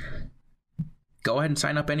sure, go ahead and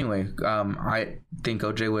sign up anyway. I think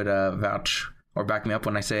OJ would vouch or back me up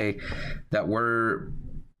when I say that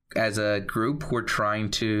as a group,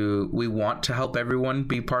 we want to help everyone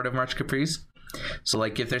be part of March Caprice. So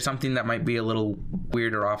like if there's something that might be a little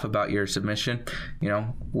weird or off about your submission,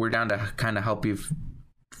 we're down to kind of help you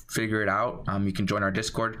figure it out. You can join our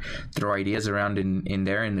Discord, throw ideas around in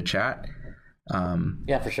there in the chat.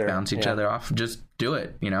 Yeah, for sure. Bounce each other off. Just do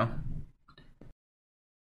it,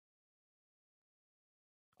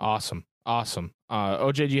 Awesome.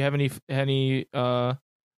 OJ, do you have any thing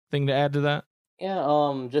to add to that?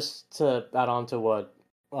 Yeah, just to add on to what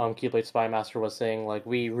KeybladeSpyMaster was saying, like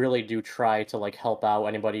we really do try to like help out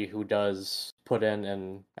anybody who does put in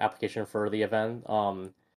an application for the event.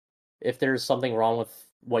 If there's something wrong with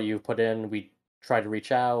what you put in, we try to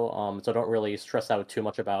reach out. So don't really stress out too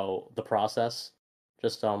much about the process.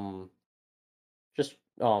 Just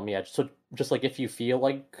like if you feel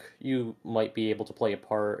like you might be able to play a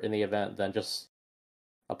part in the event, then just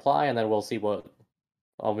apply, and then we'll see what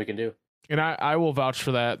we can do. And I will vouch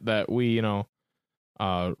for that we,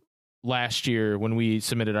 last year when we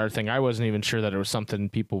submitted our thing, I wasn't even sure that it was something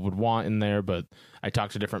people would want in there, but I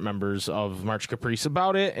talked to different members of March Caprice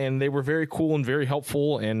about it, and they were very cool and very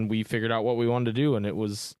helpful, and we figured out what we wanted to do, and it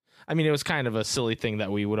was kind of a silly thing that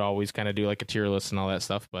we would always kind of do, like a tier list and all that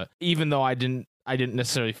stuff, but even though I didn't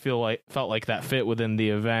necessarily felt like that fit within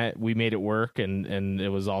the event, we made it work, and it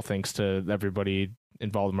was all thanks to everybody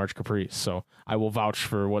involved in March Caprice. So I will vouch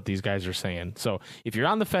for what these guys are saying. So if you're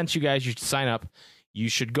on the fence, you guys, you should sign up. You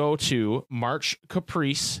should go to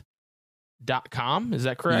marchcaprice.com. Is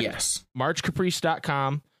that correct? Yes.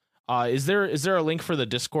 Marchcaprice.com. Is there a link for the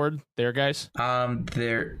Discord there, guys?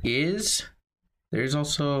 There is. There's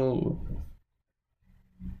also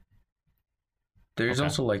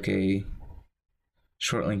like a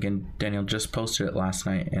short link, and Daniel just posted it last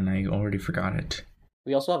night, and I already forgot it.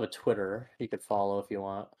 We also have a Twitter you could follow if you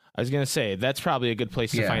want. I was gonna say that's probably a good place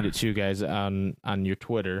to find it too, guys, on your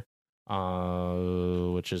Twitter,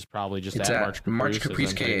 which is probably just at March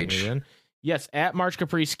Caprice KH. Yes, at March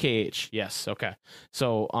Caprice KH. Yes, okay.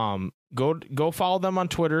 So go follow them on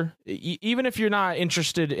Twitter. Even if you're not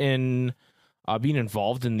interested in being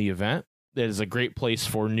involved in the event, that is a great place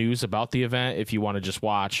for news about the event if you want to just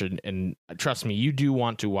watch, and trust me, you do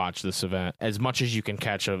want to watch this event as much as you can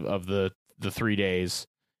catch of the 3 days.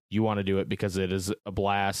 You want to do it because it is a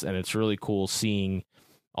blast, and it's really cool seeing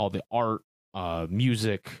all the art,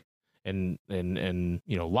 music, and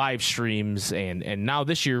live streams, and now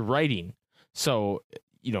this year writing. So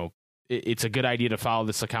it's a good idea to follow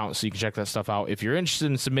this account so you can check that stuff out. If you're interested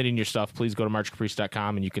in submitting your stuff, please go to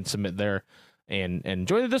marchcaprice.com and you can submit there, and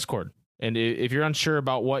join the Discord. And if you're unsure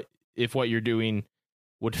about what you're doing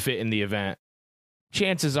would fit in the event,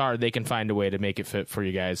 chances are they can find a way to make it fit for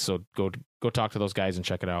you guys. So go talk to those guys and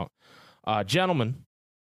check it out. Gentlemen,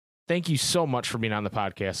 thank you so much for being on the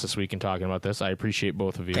podcast this week and talking about this. I appreciate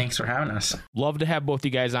both of you. Thanks for having us. Love to have both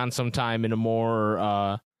you guys on sometime in a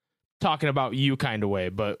more talking about you kind of way,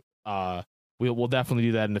 but we'll definitely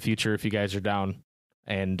do that in the future if you guys are down.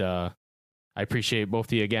 And I appreciate both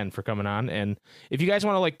of you again for coming on. And if you guys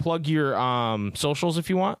want to like plug your socials if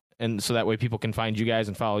you want, and so that way people can find you guys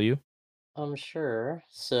and follow you. Sure.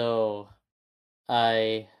 So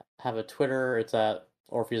I have a Twitter. It's at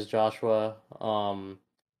Orpheus Joshua. I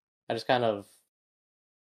just kind of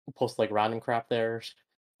post like random crap there.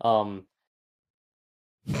 I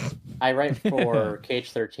write for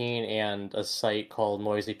KH13 and a site called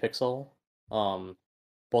Noisy Pixel.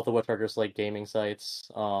 Both of which are just like gaming sites.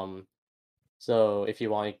 So if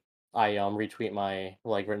you want, I retweet my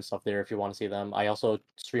like written stuff there if you want to see them. I also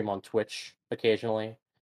stream on Twitch occasionally.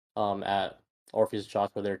 At Orpheus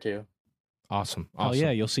Joshua there too. Awesome. Oh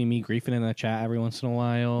yeah, you'll see me griefing in the chat every once in a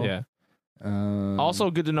while. Yeah. Also,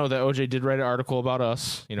 good to know that OJ did write an article about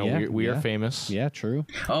us. You know, Yeah, we are yeah. famous. Yeah, true.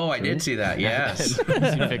 Oh, I did see that. Yes.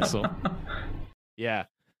 Noisy Pixel. Yeah.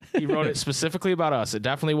 He wrote it specifically about us. It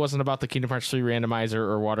definitely wasn't about the Kingdom Hearts 3 randomizer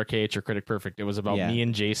or Water KH or Critic Perfect. It was about Yeah. me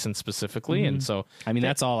and Jason specifically. And so, I mean,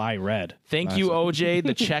 that's all I read. thank you, OJ.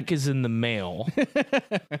 The check is in the mail.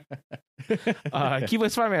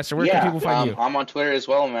 KeybladeSpyMaster, where can people find you? I'm on Twitter as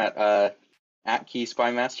well. I'm at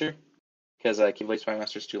KeySpyMaster because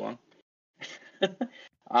KeybladeSpyMaster is too long.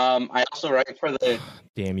 I also write for the.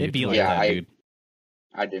 Damn you. It'd be like Yeah, that, dude.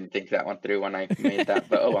 I didn't think that one through when I made that,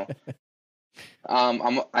 but oh well.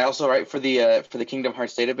 I also write for the Kingdom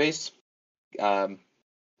Hearts database,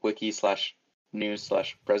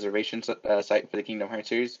 wiki/news/preservation site for the Kingdom Hearts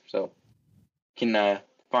series. So you can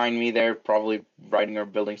find me there, probably writing or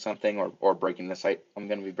building something or breaking the site. I'm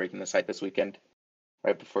going to be breaking the site this weekend,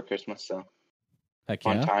 right before Christmas. So Heck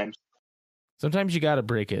fun yeah. times. Sometimes you got to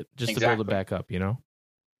break it just to build it Exactly. back up, you know?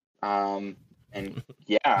 And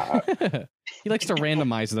yeah. He likes to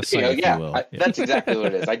randomize the site, if yeah, you will. that's exactly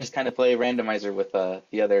what it is. I just kind of play randomizer with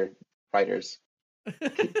the other writers. They're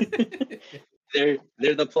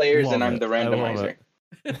the players, Love and I'm it. the I love randomizer.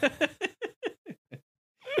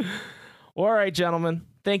 Well, all right, gentlemen.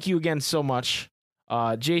 Thank you again so much.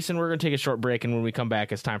 Jason, we're going to take a short break, and when we come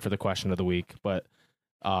back, it's time for the question of the week. But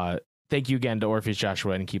thank you again to Orpheus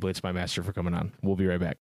Joshua and KeybladeSpyMaster for coming on. We'll be right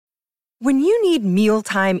back. When you need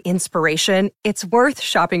mealtime inspiration, it's worth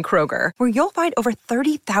shopping Kroger, where you'll find over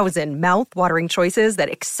 30,000 mouth-watering choices that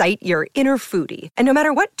excite your inner foodie. And no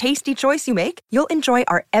matter what tasty choice you make, you'll enjoy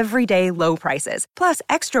our everyday low prices, plus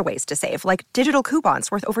extra ways to save, like digital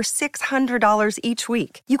coupons worth over $600 each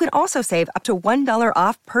week. You can also save up to $1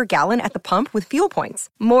 off per gallon at the pump with fuel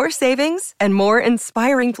points. More savings and more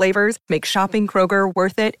inspiring flavors make shopping Kroger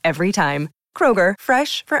worth it every time. Kroger,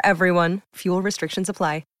 fresh for everyone. Fuel restrictions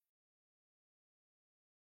apply.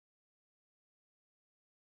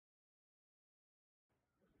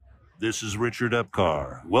 This is Richard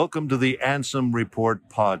Epcar. Welcome to the Ansem Report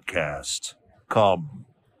podcast. Come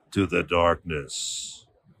to the darkness.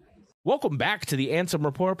 Welcome back to the Ansem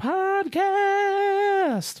Report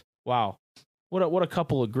podcast. Wow. What a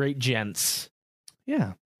couple of great gents.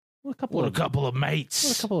 Yeah. What a couple of mates.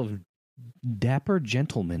 What a couple of dapper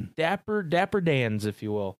gentlemen. Dapper Dans, if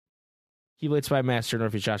you will. KeybladeSpyMaster and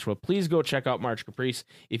Orpheus Joshua. Please go check out March Caprice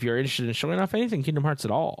if you're interested in showing off anything Kingdom Hearts at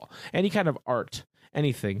all. Any kind of art.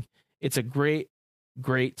 Anything. It's a great,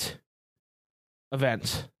 great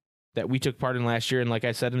event that we took part in last year. And like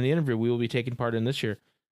I said in the interview, we will be taking part in this year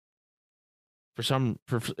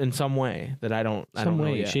in some way that I don't know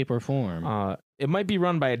yet. Shape, or form. It might be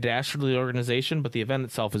run by a dastardly organization, but the event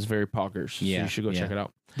itself is very poggers. Yeah, So you should go check it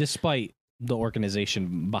out. Despite the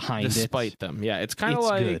organization behind Despite it. them. Yeah, it's kind of It's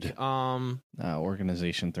like good.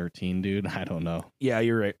 Organization 13, dude. I don't know. Yeah,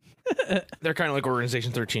 you're right. They're kind of like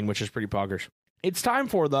Organization 13, which is pretty poggers. It's time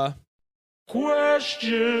for the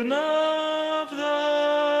question of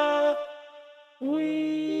the week.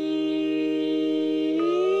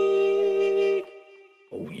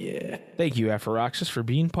 Oh yeah. Thank you, Apharoxis, for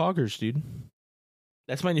being poggers, dude.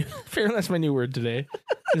 That's my new that's my new word today.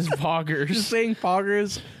 Is poggers. Just saying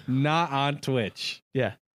poggers, not on Twitch.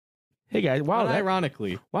 Yeah. Hey guys, wow,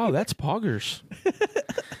 ironically. Wow, that's poggers.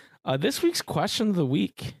 This week's question of the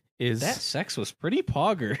week is That sex was pretty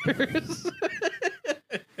poggers.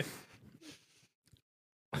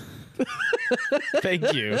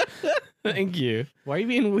 Thank you. Thank you. Why are you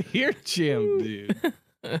being weird, Jim, dude?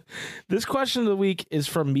 This question of the week is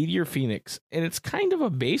from Meteor Phoenix, and it's kind of a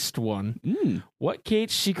based one. What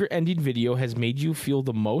KH secret ending video has made you feel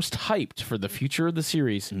the most hyped for the future of the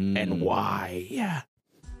series, and why? Yeah.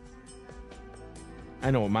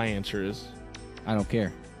 I know what my answer is. I don't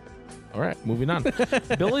care. All right, moving on.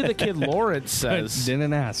 Billy the Kid Lawrence says...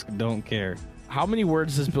 Didn't ask, don't care. How many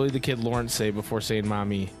words does Billy the Kid Lawrence say before saying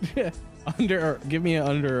mommy? Give me an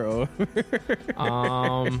under or over.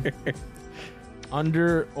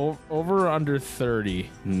 Over or under 30.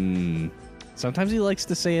 Sometimes he likes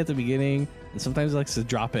to say it at the beginning, and sometimes he likes to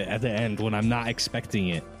drop it at the end when I'm not expecting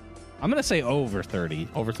it. I'm going to say over 30.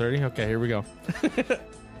 Over 30? Okay, here we go.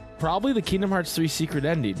 Probably the Kingdom Hearts 3 secret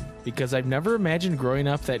ending, because I've never imagined growing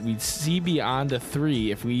up that we'd see beyond a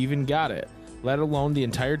 3 if we even got it, let alone the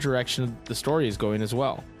entire direction the story is going as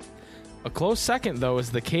well. A close second, though,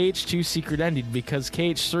 is the KH2 secret ending, because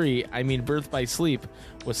KH3, I mean Birth by Sleep,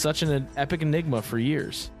 was such an epic enigma for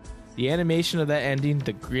years. The animation of that ending,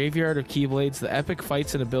 the graveyard of Keyblades, the epic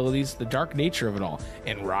fights and abilities, the dark nature of it all.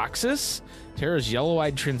 And Roxas? Terra's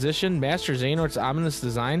yellow-eyed transition, Master Xehanort's ominous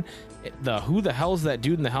design, the who the hell's that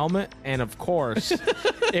dude in the helmet, and of course,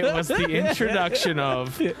 it was the introduction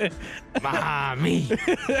of Mommy.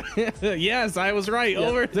 Yes, I was right. Yeah,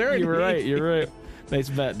 Over 30. You're right. Nice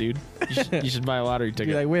bet, dude. You should buy a lottery ticket.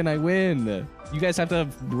 Dude, I win. You guys have to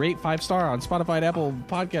rate 5-star on Spotify and Apple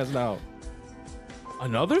Podcasts now.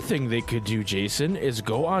 Another thing they could do, Jason, is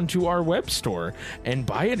go onto our web store and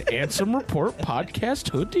buy an Ansem Report podcast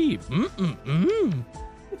hoodie.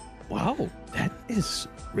 Wow, that is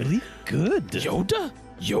really good.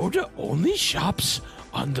 Yoda only shops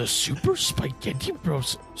on the Super Spaghetti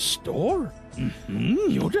Bros store.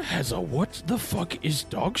 Yoda has a What the Fuck is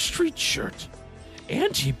Dog Street shirt.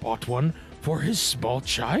 And he bought one for his small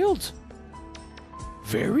child.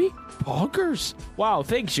 Very poggers. Wow,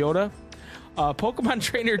 thanks, Yoda. Pokemon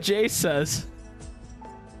Trainer Jay says,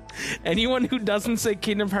 anyone who doesn't say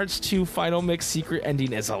Kingdom Hearts 2 Final Mix secret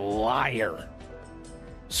ending is a liar.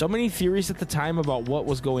 So many theories at the time about what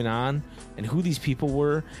was going on and who these people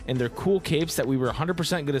were and their cool capes that we were 100%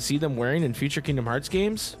 going to see them wearing in future Kingdom Hearts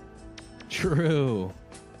games. True.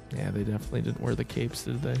 Yeah, they definitely didn't wear the capes,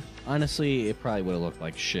 did they? Honestly, it probably would have looked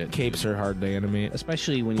like shit. Capes are hard to animate.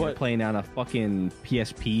 Especially when you're playing on a fucking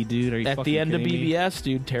PSP, dude. Are you at the end of BBS,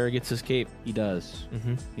 dude, Terra gets his cape. He does.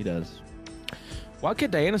 He does.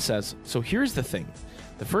 Wildcat Diana says, so here's the thing.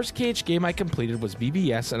 The first KH game I completed was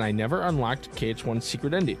BBS, and I never unlocked KH1's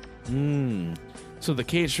secret ending. So the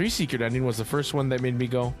KH3 secret ending was the first one that made me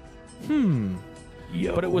go,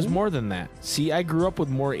 Yo. But it was more than that. See, I grew up with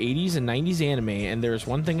more 80s and 90s anime, and there's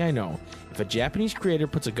one thing I know. If a Japanese creator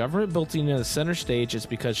puts a government building in the center stage, it's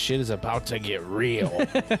because shit is about to get real.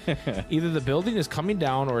 Either the building is coming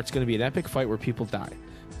down, or it's going to be an epic fight where people die.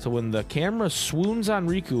 So when the camera swoons on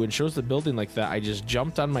Riku and shows the building like that, I just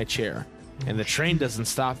jumped on my chair. And the train doesn't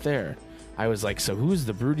stop there. I was like, so who's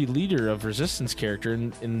the broody leader of Resistance character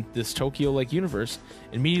in this Tokyo-like universe?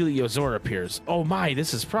 Immediately Yozora appears. Oh my,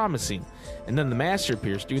 this is promising. And then the Master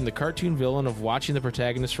appears, doing the cartoon villain of watching the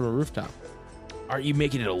protagonist from a rooftop. Aren't you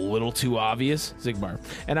making it a little too obvious? Zigbar.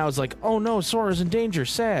 And I was like, oh no, Sora's in danger,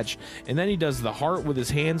 Sag. And then he does the heart with his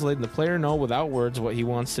hands, letting the player know without words what he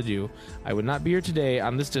wants to do. I would not be here today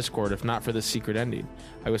on this Discord if not for this secret ending.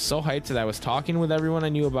 I was so hyped that I was talking with everyone I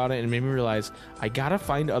knew about it, and it made me realize I gotta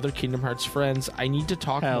find other Kingdom Hearts friends. I need to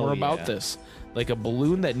talk more about this. Like a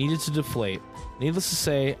balloon that needed to deflate. Needless to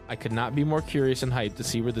say, I could not be more curious and hyped to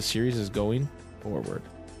see where the series is going forward.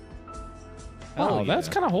 Oh, that's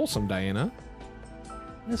kind of wholesome, Diana.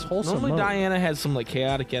 This wholesome Normally mode. Diana has some like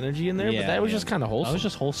chaotic energy in there, but that was just kind of wholesome. That was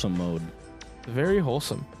just wholesome mode. Very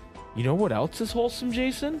wholesome. You know what else is wholesome,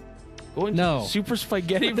 Jason? Going to Super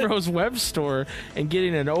Spaghetti Bros web store and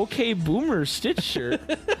getting an OK Boomer Stitch shirt.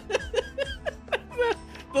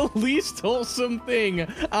 The least wholesome thing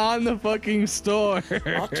on the fucking store.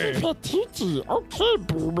 Okay,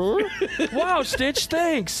 Boomer. Wow, Stitch,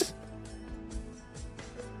 thanks.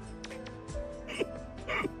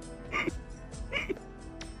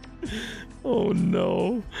 Oh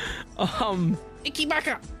no.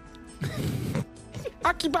 Ikibaka.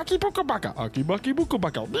 Akibaki Bukabaka. Akibaki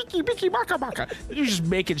Bukabaka. Biki Biki Baka Baka. You're just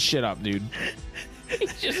making shit up, dude.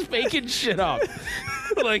 He's just making shit up.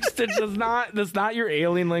 Like, Stitch, that's not your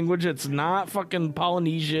alien language. It's not fucking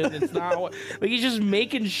Polynesian. It's not like he's just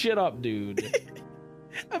making shit up, dude.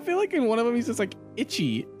 I feel like in one of them he's just like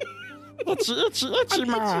itchy. Itchy,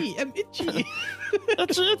 ma. I'm itchy.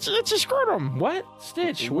 Itchy scrotum. What?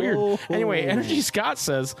 Stitch. Weird. Whoa. Anyway, Energy Scott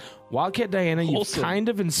says, Wildcat Diana, you kind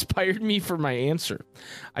of inspired me for my answer.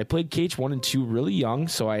 I played KH1 and 2 really young,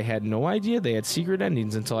 so I had no idea they had secret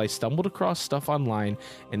endings until I stumbled across stuff online,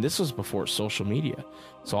 and this was before social media.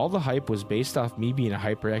 So all the hype was based off me being a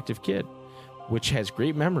hyperactive kid, which has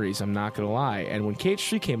great memories, I'm not going to lie. And when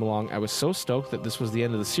KH3 came along, I was so stoked that this was the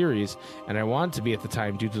end of the series, and I wanted to be at the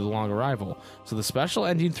time due to the long arrival. So the special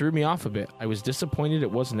ending threw me off a bit. I was disappointed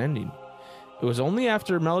it wasn't ending. It was only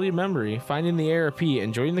after Melody of Memory, finding the ARP,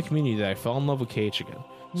 and joining the community that I fell in love with KH again.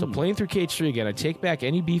 So playing through KH3 again, I take back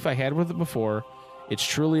any beef I had with it before. It's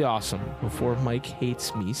truly awesome. Before Mike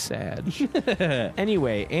hates me, sad.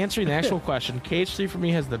 Anyway, answering the actual question, KH3 for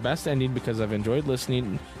me has the best ending because I've enjoyed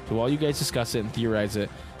listening to all you guys discuss it and theorize it.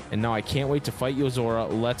 And now I can't wait to fight Yozora.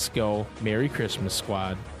 Let's go. Merry Christmas,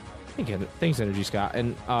 squad. Thanks, Energy Scott.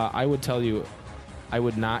 And I would tell you, I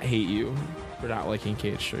would not hate you for not liking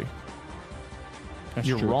KH3.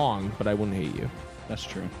 You're true. wrong, but I wouldn't hate you. That's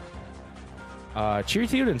true. Cheery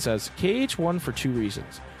Theoden says, KH1 for 2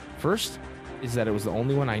 reasons. First is that it was the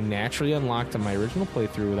only one I naturally unlocked on my original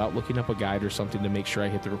playthrough without looking up a guide or something to make sure I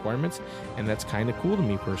hit the requirements, and that's kind of cool to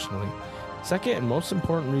me personally. Second and most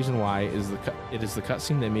important reason why is it is the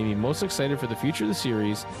cutscene that made me most excited for the future of the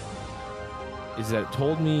series, is that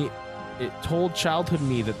it told childhood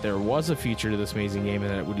me that there was a future to this amazing game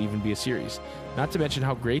and that it would even be a series. Not to mention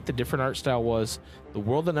how great the different art style was, the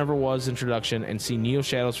world that never was introduction, and see Neo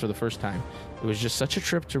Shadows for the first time. It was just such a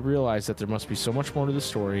trip to realize that there must be so much more to the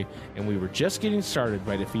story, and we were just getting started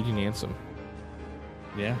by defeating Ansem.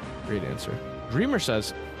 Yeah. Great answer. Dreamer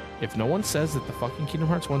says, if no one says that the fucking Kingdom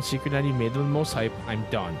Hearts 1 secret ending made them the most hype, I'm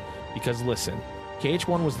done. Because listen,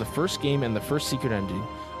 KH1 was the first game and the first secret ending.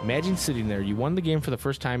 Imagine sitting there, you won the game for the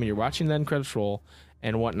first time, and you're watching the end credits roll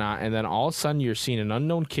and whatnot, and then all of a sudden you're seeing an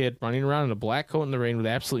unknown kid running around in a black coat in the rain with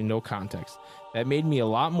absolutely no context. That made me a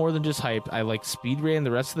lot more than just hyped. I like speedran the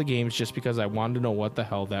rest of the games just because I wanted to know what the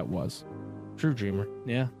hell that was. True, Dreamer.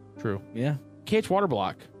 Yeah. True. Yeah. KH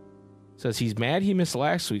Waterblock says he's mad he missed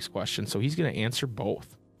last week's question, so he's going to answer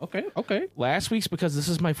both. Okay. Last week's, because this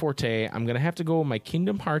is my forte, I'm going to have to go with my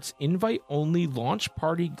Kingdom Hearts invite-only launch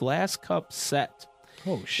party glass cup set.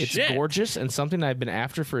 Oh, shit. It's gorgeous and something I've been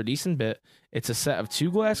after for a decent bit. It's a set of 2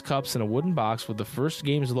 glass cups in a wooden box with the first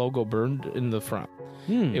game's logo burned in the front.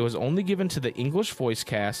 It was only given to the English voice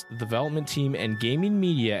cast, the development team, and gaming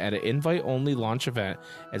media at an invite-only launch event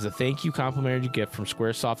as a thank you complimentary gift from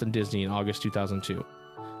Squaresoft and Disney in August 2002.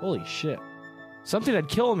 Holy shit. Something I'd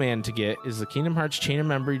kill a man to get is the Kingdom Hearts Chain of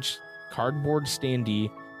Memories cardboard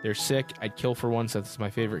standee. They're sick. I'd kill for one since it's my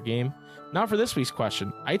favorite game. Now for this week's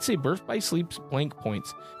question. I'd say Birth by Sleep's blank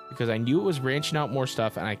points because I knew it was branching out more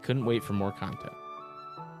stuff and I couldn't wait for more content.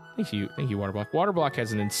 Thank you, Waterblock. Waterblock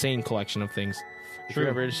has an insane collection of things. If you're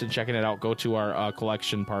ever interested in checking it out, go to our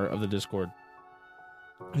collection part of the Discord.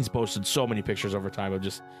 He's posted so many pictures over time of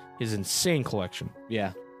just his insane collection.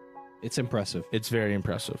 Yeah. It's impressive. It's very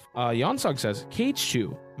impressive. Yonsog says,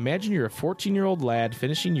 KH2, imagine you're a 14-year-old lad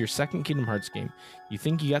finishing your second Kingdom Hearts game. You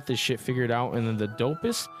think you got this shit figured out, and then the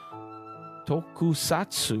dopest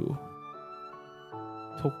tokusatsu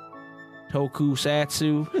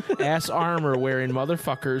ass armor wearing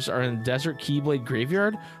motherfuckers are in the desert Keyblade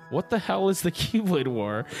graveyard? What the hell is the Keyblade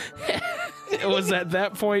War? It was at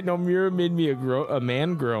that point Nomura made me a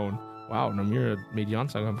man grown. Wow, Nomura made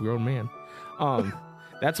Yonsog a grown man.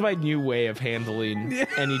 That's my new way of handling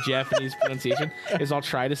any Japanese pronunciation is I'll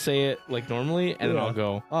try to say it like normally, and then I'll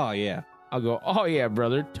go, oh yeah. I'll go, oh yeah,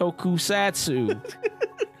 brother, tokusatsu.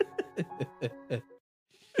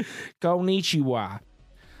 Konnichiwa.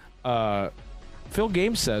 Phil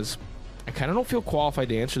Games says, I kind of don't feel qualified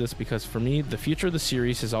to answer this because for me, the future of the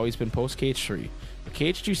series has always been post-KH3. The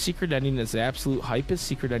KH2 secret ending is the absolute hypest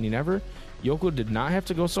secret ending ever. Yoko did not have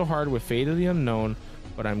to go so hard with Fate of the Unknown,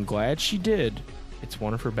 but I'm glad she did. It's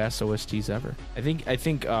one of her best OSTs ever. I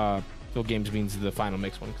think Phil Games means the final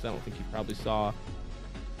mix one because I don't think you probably saw.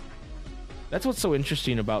 That's what's so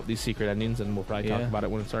interesting about these secret endings, and we'll probably talk about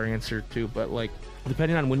it when it's our answer too. But like,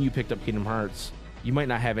 depending on when you picked up Kingdom Hearts, you might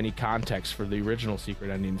not have any context for the original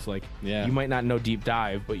secret endings. Like, you might not know Deep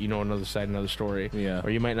Dive, but you know Another Side, Another Story. Yeah.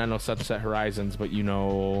 Or you might not know Sunset Horizons, but you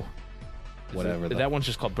know whatever. That one's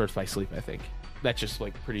just called Birth by Sleep, I think. That's just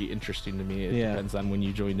like pretty interesting to me. It depends on when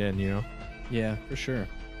you joined in, you know. Yeah, for sure.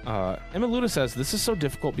 Emma Luda says, this is so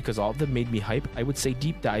difficult because all of them made me hype. I would say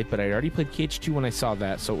Deep Dive, but I already played KH2 when I saw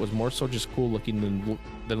that, so it was more so just cool looking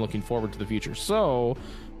than looking forward to the future. So,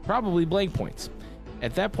 probably blank points.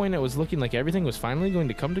 At that point, it was looking like everything was finally going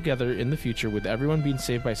to come together in the future with everyone being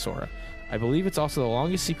saved by Sora. I believe it's also the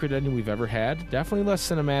longest secret ending we've ever had. Definitely less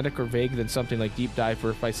cinematic or vague than something like Deep Dive,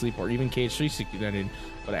 Birth by Sleep, or even KH3 secret ending,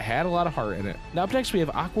 but it had a lot of heart in it. Now up next we have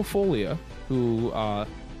Aquafolia, who...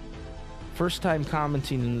 first time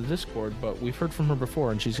commenting in the Discord, but we've heard from her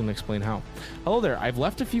before and she's going to explain how. Hello there, I've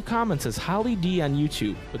left a few comments as Holly D on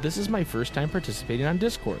YouTube, but this is my first time participating on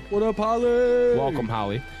Discord. What up, Holly? Welcome,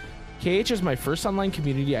 Holly. KH is my first online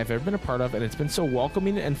community I've ever been a part of, and it's been so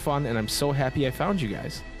welcoming and fun, and I'm so happy I found you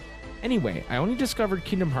guys. Anyway, I only discovered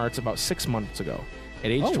Kingdom Hearts about 6 months ago. At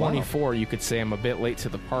age 24, you could say I'm a bit late to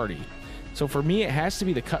the party. So for me, it has to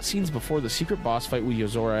be the cutscenes before the secret boss fight with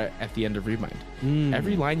Yozora at the end of Remind.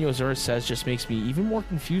 Every line Yozora says just makes me even more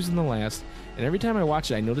confused than the last, and every time I watch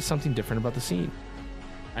it, I notice something different about the scene.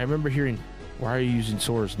 I remember hearing, "Why are you using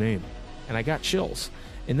Sora's name?" And I got chills.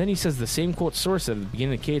 And then he says the same quote Sora said at the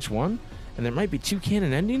beginning of KH1, and there might be 2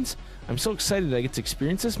 canon endings? I'm so excited that I get to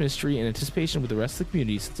experience this mystery in anticipation with the rest of the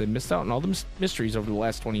community since I missed out on all the mysteries over the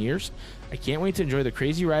last 20 years. I can't wait to enjoy the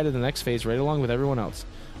crazy ride of the next phase right along with everyone else.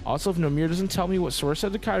 Also, if Nomir doesn't tell me what Sora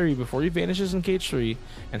said to Kairi before he vanishes in Cage 3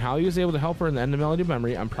 and how he was able to help her in the end of Melody of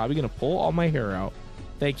Memory, I'm probably going to pull all my hair out.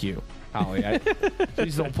 Thank you, Holly.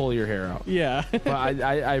 Please don't pull your hair out. Yeah. But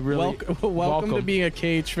I really... Welcome to being a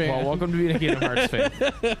Cage fan. Well, welcome to being a Kingdom Hearts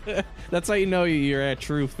fan. That's how you know you're a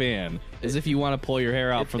true fan, is if you want to pull your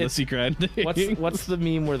hair out from the secret ending. What's the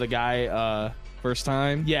meme where the guy... First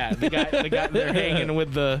time? Yeah, the guy they're hanging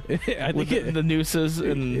with the the nooses.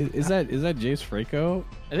 And is that James Franco?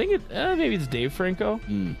 I think maybe it's Dave Franco.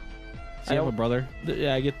 Does he have a brother?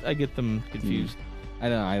 Yeah, I get them confused. I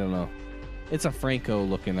don't know. It's a Franco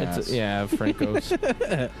looking ass. Franco's.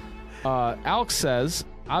 Alex says,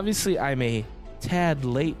 obviously I'm a tad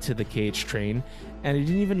late to the KH train, and I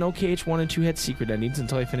didn't even know KH 1 and 2 had secret endings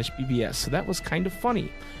until I finished BBS, so that was kind of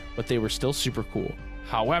funny, but they were still super cool.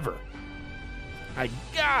 However, I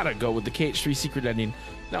gotta go with the KH3 secret ending,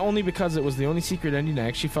 not only because it was the only secret ending I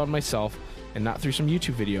actually found myself, and not through some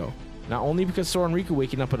YouTube video. Not only because Sora and Riku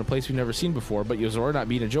waking up in a place we've never seen before, but Yozora not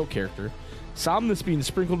being a joke character, Somnus being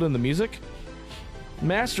sprinkled in the music,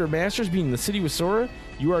 Master of Masters being in the city with Sora.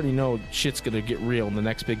 You already know shit's gonna get real in the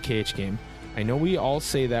next big KH game. I know we all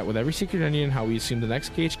say that with every secret ending and how we assume the next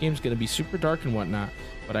KH game is gonna be super dark and whatnot,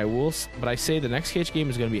 but I say the next KH game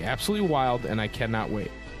is gonna be absolutely wild, and I cannot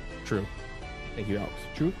wait. True. Thank you, Alex.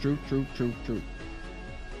 True.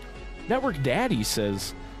 Network Daddy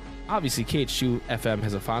says, obviously KH2 FM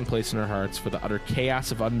has a fond place in our hearts for the utter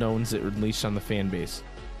chaos of unknowns it unleashed on the fan base.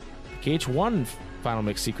 The KH1 Final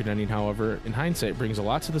Mix secret ending, however, in hindsight, brings a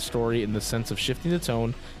lot to the story in the sense of shifting the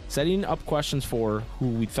tone, setting up questions for who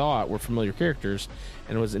we thought were familiar characters,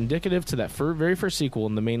 and was indicative to that very first sequel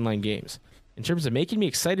in the mainline games. In terms of making me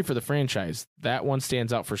excited for the franchise, that one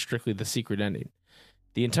stands out for strictly the secret ending.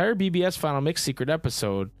 The entire BBS Final Mix secret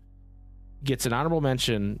episode gets an honorable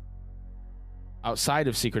mention outside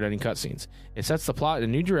of secret ending cutscenes. It sets the plot in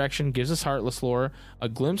a new direction, gives us Heartless lore, a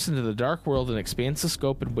glimpse into the dark world, and expands the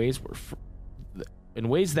scope in ways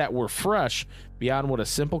that were fresh beyond what a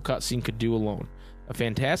simple cutscene could do alone. A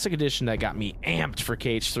fantastic addition that got me amped for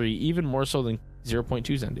KH3, even more so than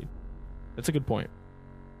 0.2's ending. That's a good point.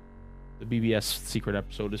 The BBS secret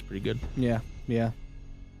episode is pretty good. Yeah.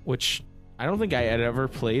 Which I don't think I had ever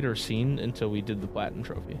played or seen until we did the Platinum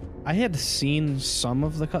Trophy. I had seen some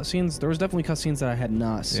of the cutscenes. There was definitely cutscenes that I had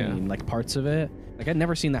not seen, like parts of it. Like I'd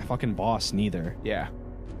never seen that fucking boss neither. Yeah.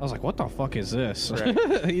 I was like, what the fuck is this?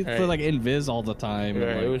 Right. He'd play like invis all the time.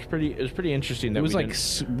 Right. Like, It was pretty interesting. That it was like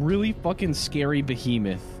really fucking scary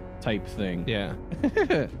behemoth type thing. Yeah.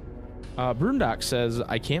 Broomdock says,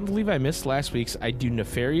 I can't believe I missed last week's I do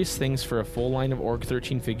nefarious things for a full line of Org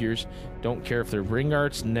 13 figures. Don't care if they're Ring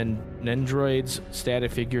Arts, Nendroids,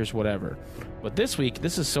 static figures, whatever. But this week,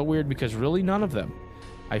 this is so weird because really none of them.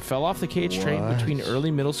 I fell off the KH train between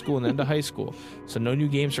early middle school and end of high school, so no new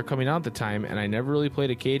games are coming out at the time, and I never really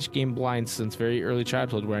played a KH game blind since very early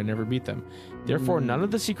childhood where I never beat them. Therefore, none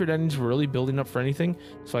of the secret endings were really building up for anything,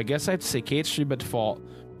 so I guess I have to say KH3 by default,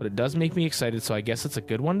 but it does make me excited, so I guess it's a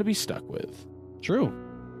good one to be stuck with. True.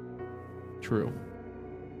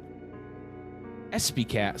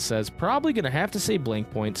 SBCat says, probably gonna have to say blank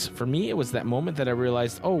points. For me, it was that moment that I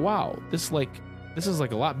realized, oh wow, this is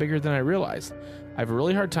like a lot bigger than I realized. I have a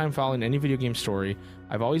really hard time following any video game story.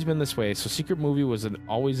 I've always been this way, so Secret Movie was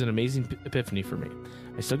always an amazing epiphany for me.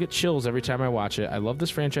 I still get chills every time I watch it. I love this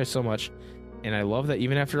franchise so much, and I love that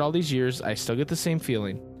even after all these years, I still get the same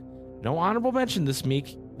feeling. No honorable mention this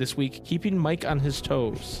week, keeping Mike on his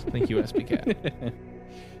toes. Thank you, SBCat.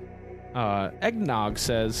 Eggnog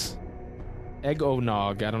says,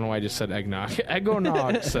 Eggonog, I don't know why I just said eggnog.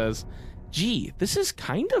 Eggonog says, gee, this is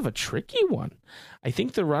kind of a tricky one. I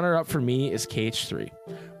think the runner-up for me is KH3.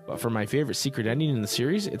 But for my favorite secret ending in the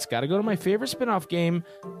series, it's got to go to my favorite spin-off game,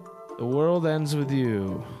 The World Ends With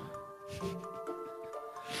You.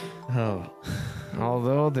 Oh.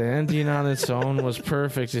 Although the ending on its own was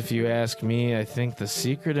perfect, if you ask me, I think the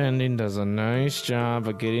secret ending does a nice job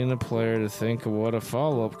of getting the player to think of what a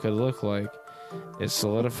follow-up could look like. It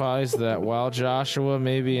solidifies that while Joshua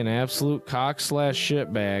may be an absolute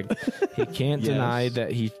cock/shitbag, he can't deny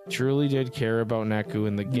that he truly did care about Neku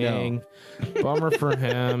and the gang. No. Bummer for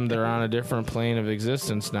him. They're on a different plane of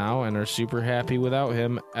existence now and are super happy without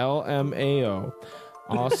him. LMAO.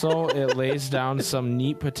 Also, it lays down some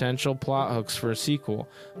neat potential plot hooks for a sequel.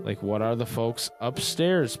 Like, what are the folks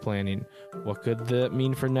upstairs planning? What could that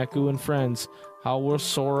mean for Neku and friends? How will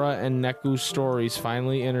Sora and Neku's stories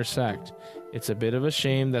finally intersect? It's a bit of a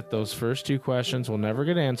shame that those first two questions will never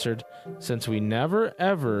get answered, since we never,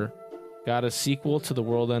 ever Got a sequel to The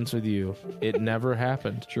World Ends With You. It never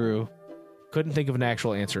happened. True. Couldn't think of an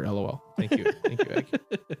actual answer. LOL. Thank you. Thank you, Egg.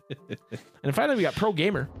 And finally, we got Pro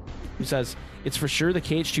Gamer, who says, it's for sure the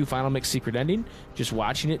KH2 Final Mix secret ending. Just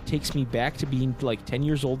watching it takes me back to being like 10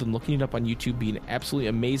 years old and looking it up on YouTube, being absolutely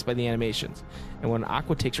amazed by the animations. And when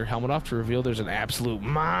Aqua takes her helmet off to reveal there's an absolute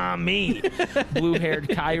mommy blue-haired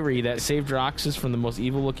Kyrie that saved Roxas from the most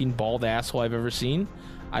evil-looking bald asshole I've ever seen,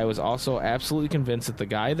 I was also absolutely convinced that the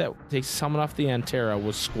guy that takes his helmet off the Antera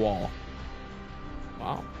was Squall.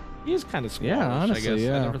 Wow. He is kind of Squall. Yeah, honestly, I guess.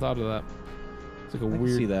 yeah. I never thought of that. It's like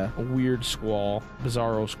a weird Squall,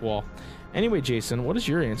 bizarro Squall. Anyway, Jason, what is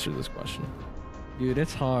your answer to this question? Dude,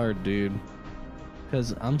 it's hard, dude.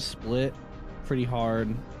 Because I'm split pretty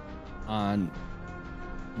hard on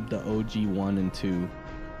the OG 1 and 2.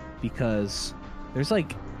 Because there's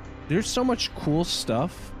so much cool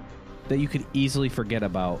stuff that you could easily forget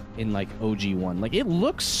about in like OG 1. Like, it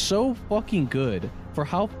looks so fucking good for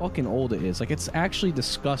how fucking old it is. Like, it's actually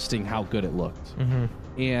disgusting how good it looked. Mm-hmm.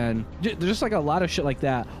 And there's just like a lot of shit like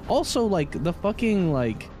that. Also, like the fucking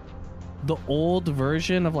like the old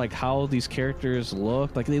version of like how these characters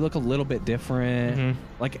look, like they look a little bit different. Mm-hmm.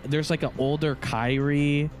 Like there's like an older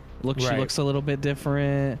Kyrie. She looks a little bit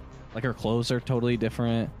different. Like her clothes are totally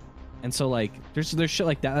different. And so like there's shit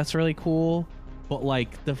like that that's really cool. But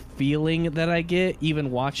like the feeling that I get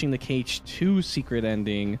even watching the KH2 secret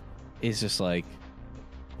ending is just like,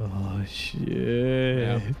 oh shit.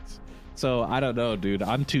 Yeah. So I don't know, dude.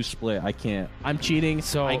 I'm too split. I can't. I'm cheating.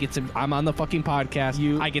 So I'm on the fucking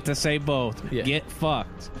podcast. I get to say both. Yeah. Get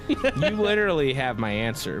fucked. You literally have my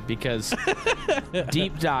answer, because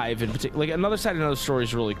Deep Dive in particular, like Another Side of Another Story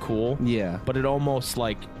is really cool. Yeah. But it almost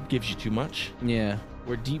like gives you too much. Yeah.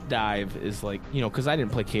 Where Deep Dive is like, because I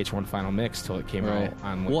didn't play KH1 Final Mix till it came out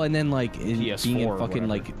on like, and then like PS4 being in or fucking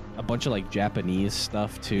whatever. like a bunch of like Japanese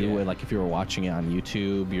stuff too. Yeah. And like if you were watching it on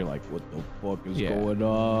YouTube, you're like, what the fuck is going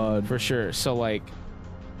on? For sure. So like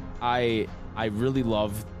I really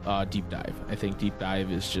love Deep Dive. I think Deep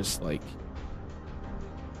Dive is just like,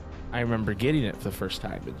 I remember getting it for the first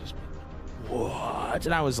time and just being like, what?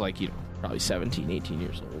 And I was like, probably 17, 18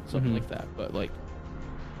 years old, something like that. But like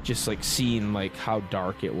just like seeing like how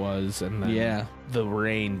dark it was, and then the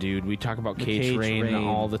rain, dude. We talk about Cage rain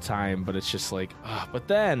all the time, but it's just like, but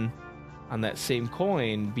then on that same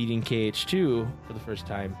coin, beating KH2 for the first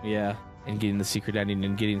time, and getting the secret ending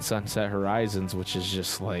and getting Sunset Horizons, which is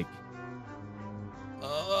just like,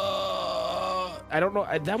 I don't know.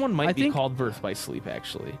 That one might be called Birth by Sleep,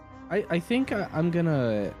 actually. I think I'm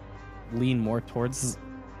gonna lean more towards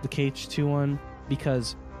the KH2 one,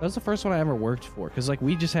 because that was the first one I ever worked for. Because like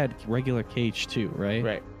we just had regular KH2, right?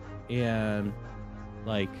 Right. And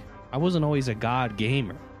like I wasn't always a god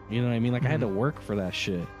gamer. You know what I mean? Like I had to work for that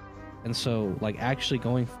shit. And so like actually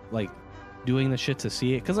going like doing the shit to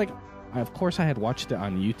see it, because like of course I had watched it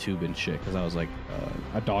on YouTube and shit, because I was like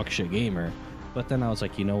a dog shit gamer. But then I was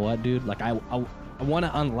like, you know what, dude? Like I want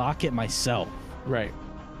to unlock it myself. Right.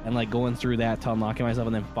 And like going through that to unlocking myself,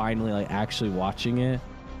 and then finally like actually watching it.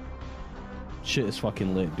 Shit is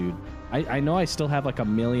fucking lit, dude. I know I still have like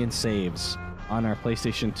 1 million saves on our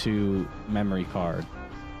PlayStation 2 memory card.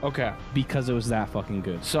 Okay. Because it was that fucking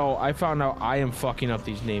good. So I found out I am fucking up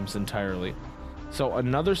these names entirely. So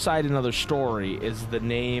Another Side, Another Story is the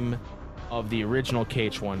name of the original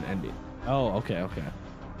KH1 ending. Oh, okay.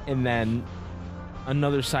 And then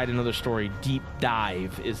Another Side, Another Story Deep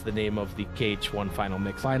Dive is the name of the KH1 Final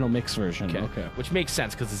Mix. Final Mix version. Okay. Which makes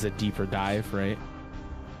sense because it's a deeper dive, right?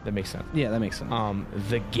 That makes sense. Yeah, that makes sense.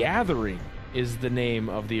 The Gathering is the name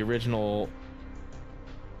of the original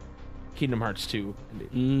Kingdom Hearts 2.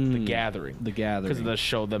 The Gathering. The Gathering. Because they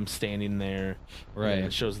show them standing there. Right. And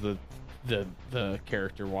it shows the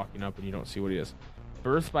character walking up and you don't see what he is.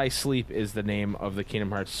 Birth by Sleep is the name of the Kingdom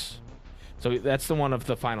Hearts. So that's the one of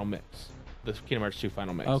the Final Mix. The Kingdom Hearts 2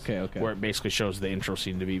 Final Mix. Okay. Where it basically shows the intro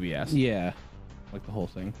scene to BBS. Yeah. Like the whole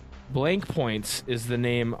thing. Blank Points is the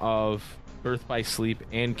name of Birth by Sleep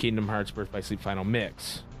and Kingdom Hearts Birth by Sleep Final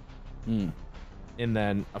Mix. And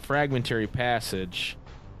then A Fragmentary Passage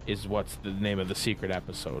is what's the name of the secret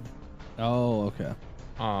episode. Oh, okay.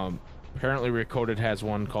 Apparently Recoded has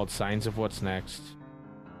one called Signs of What's Next.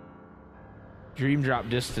 Dream Drop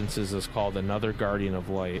Distances is called Another Guardian of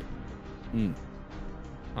Light.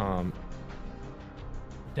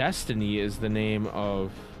 Destiny is the name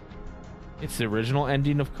of... It's the original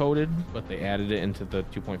ending of Coded, but they added it into the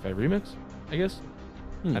 2.5 remix, I guess.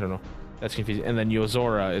 I don't know. That's confusing. And then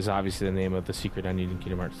Yozora is obviously the name of the secret ending in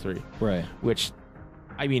Kingdom Hearts 3. Right. Which,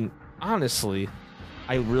 I mean, honestly,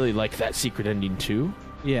 I really like that secret ending too.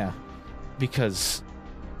 Yeah. Because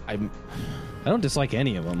I don't dislike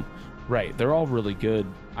any of them. Right, they're all really good.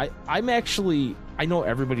 I know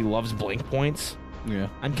everybody loves blank points. Yeah.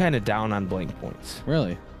 I'm kind of down on blank points.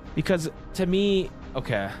 Really? Because to me,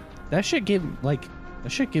 okay. That shit give me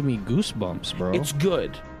goosebumps, bro. It's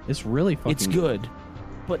good. It's really fucking It's good.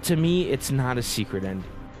 But to me, it's not a secret ending.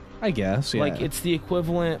 I guess, yeah. Like, it's the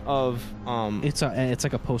equivalent of... It's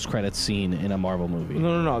like a post-credits scene in a Marvel movie.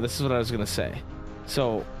 No. This is what I was going to say.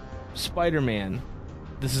 So, Spider-Man,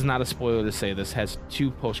 this is not a spoiler to say this, has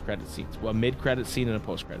 2 post-credit scenes. Well, a mid-credit scene and a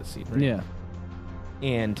post-credit scene, right? Yeah.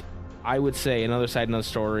 And I would say Another Side, Another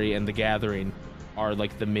Story and The Gathering are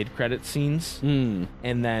like the mid-credit scenes. And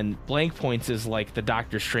then Blank Points is like the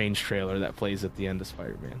Doctor Strange trailer that plays at the end of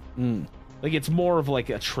Spider-Man. Like, it's more of like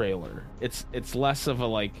a trailer. It's less of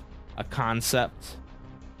a concept.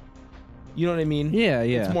 You know what I mean? Yeah.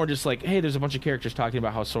 It's more just like, hey, there's a bunch of characters talking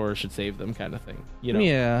about how Sora should save them, kind of thing. You know?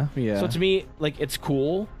 Yeah. So to me, like, it's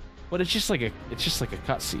cool, but it's just like a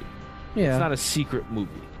cutscene. Yeah. It's not a secret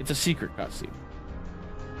movie. It's a secret cutscene.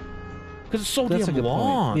 Because it's so That's a damn good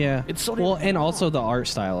long. point. Yeah. It's so damn and long. also the art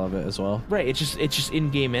style of it as well. Right, it's just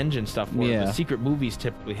in-game engine stuff where Yeah. the secret movies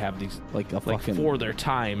typically have these Like a fucking for their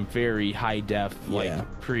time, very high def, Yeah.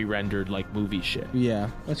 pre-rendered movie shit. Yeah,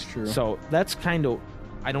 that's true. So that's kind of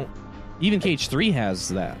Even Cage 3 has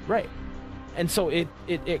that. right. And so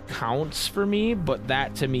it counts for me, but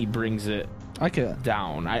that to me brings it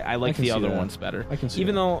down. I like can the see other that. ones better. I can see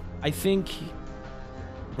even that. though I think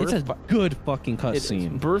It's a good fucking It is.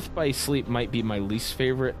 cutscene. Birth by Sleep might be my least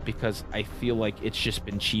favorite because I feel like it's just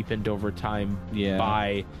been cheapened over time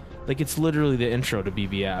by... it's literally the intro to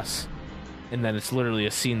BBS. And then it's literally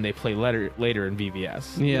a scene they play later in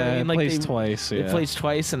BBS. Yeah, You know what I mean? it plays twice. It plays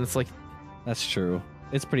twice, and it's like... That's true.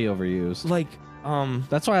 It's pretty overused.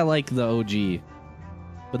 That's why I like the OG.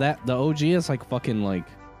 But the OG is fucking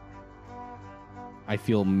I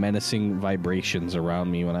feel menacing vibrations around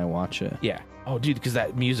me when I watch it. Yeah. Oh, dude, because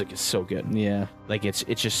that music is so good. Yeah. It's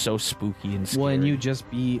just so spooky and scary. Well, and you just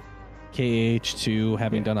beat KH2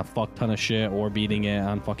 having done a fuck ton of shit or beating it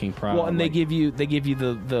on fucking prom. Well, and they give you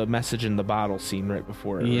the message in the bottle scene right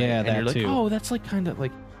before it. Yeah, right? that and you're too. like, oh, that's kind of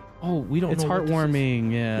oh, we don't It's know what this is.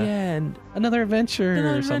 heartwarming, yeah. Yeah, and another adventure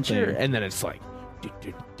another or something. adventure. And then it's like...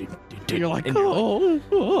 You're like, and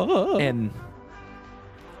and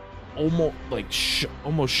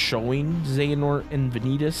almost showing Xehanort and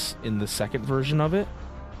Vanitas in the second version of it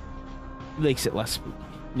makes it less spooky.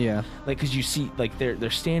 Yeah. Because you see, they're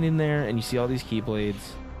standing there and you see all these Keyblades,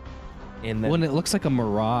 and then when it looks like a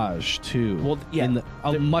mirage too. Well, yeah,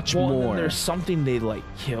 much and then more. there's something they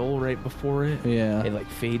kill right before it. Yeah. It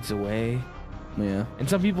fades away. Yeah. And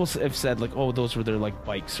some people have said oh, those were their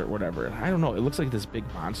bikes or whatever. And I don't know. It looks like this big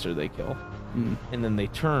monster they kill, and then they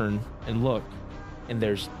turn and look, and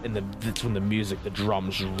that's when the music, the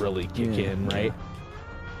drums really kick in, right?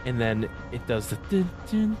 And then it does the dun,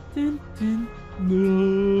 dun, dun, dun,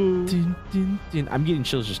 no. Dun, dun, dun. I'm getting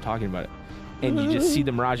chills just talking about it. And you just see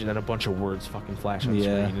the mirage, and then a bunch of words fucking flash on the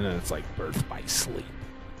screen, and then it's Birth by Sleep.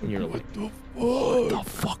 And you're like, what the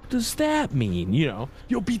fuck does that mean? You know?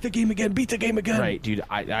 You'll beat the game again, Right, dude.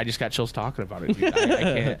 I just got chills talking about it, dude. I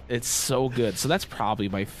can't. It's so good. So that's probably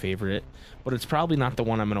my favorite, but it's probably not the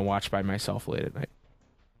one I'm going to watch by myself late at night.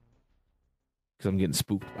 Because I'm getting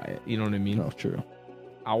spooked by it. You know what I mean? No, true.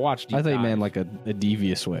 I'll watch Deep I thought you Dive. meant a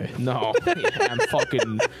devious way. No. I'm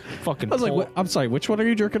fucking I was like, I'm sorry, which one are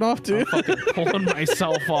you jerking off to? I'm fucking pulling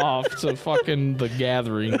myself off to fucking The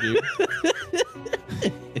Gathering, dude.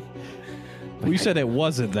 You said it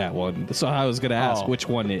wasn't that one, so I was going to ask which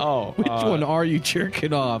one which one are you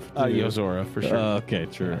jerking off to? Yozora, for sure. Okay,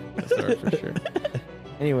 true. Yozora, for sure.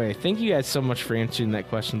 Anyway, thank you guys so much for answering that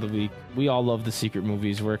question of the week. We all love the secret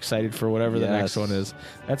movies. We're excited for whatever the next one is.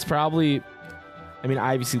 That's probably... I mean,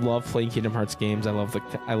 I obviously love playing Kingdom Hearts games. I love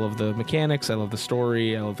the mechanics. I love the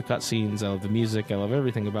story. I love the cutscenes. I love the music. I love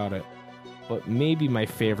everything about it. But maybe my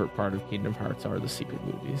favorite part of Kingdom Hearts are the secret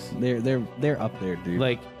movies. They're up there,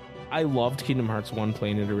 dude. I loved Kingdom Hearts 1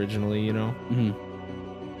 playing it originally, you know?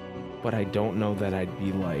 Mm-hmm. But I don't know that I'd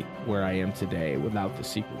be where I am today without the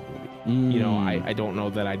secret movie. You know, I don't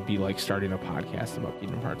know that I'd be starting a podcast about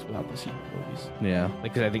Kingdom Hearts without the secret movies. Yeah.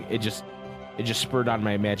 Because I think it just spurred on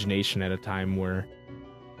my imagination at a time where,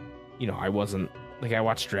 you know, I wasn't I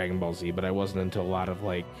watched Dragon Ball Z, but I wasn't into a lot of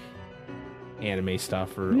anime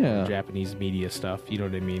stuff or Japanese media stuff. You know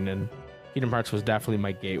what I mean? And Kingdom Hearts was definitely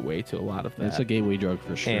my gateway to a lot of that. It's a gateway drug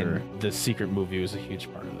for sure. And the secret movie was a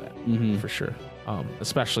huge part of that, for sure.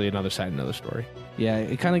 Especially Another Side, Another Story. Yeah,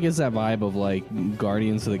 it kind of gives that vibe of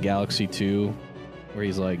Guardians of the Galaxy 2, where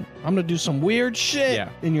he's like, I'm gonna do some weird shit. Yeah.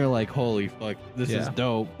 And you're like, holy fuck, this is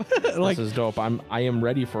dope. This is dope. I am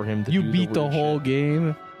ready for him to you do beat the whole shit.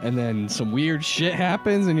 game and then some weird shit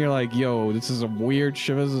happens, and you're like, yo, this is some weird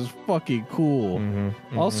shit. This is fucking cool.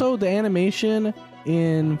 Also, the animation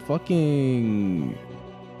in fucking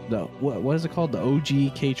what is it called? The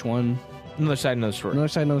OG KH1. Another Side, Another Story. Another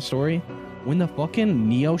Side, Another Story. When the fucking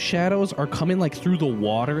Neo shadows are coming like through the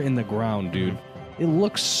water in the ground, dude. It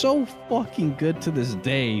looks so fucking good to this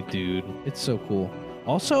day, dude. It's so cool.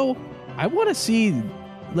 Also, I want to see,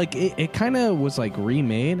 like, it kind of was like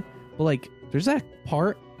remade, but like, there's that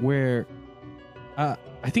part where I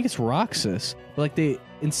think it's Roxas, but like they,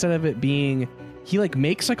 instead of it being, he like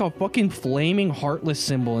makes like a fucking flaming heartless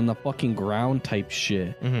symbol in the fucking ground type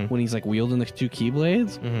shit when he's like wielding the two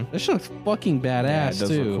Keyblades. That shit looks fucking badass, Yeah, it does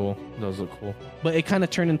too. look cool. It does look cool. But it kind of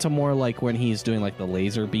turned into more like when he's doing like the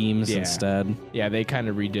laser beams instead. Yeah, they kind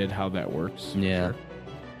of redid how that works. Yeah. Sure.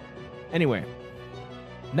 Anyway,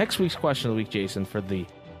 next week's question of the week, Jason, for the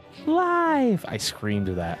live, I screamed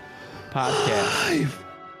that, podcast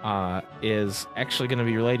is actually going to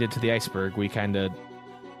be related to the iceberg. We kind of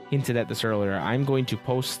hinted at this earlier. I'm going to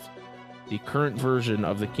post the current version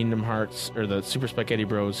of the Kingdom Hearts, or the Super Spaghetti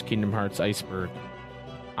Bros Kingdom Hearts iceberg,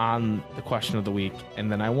 on the question of the week.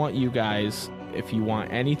 And then I want you guys, if you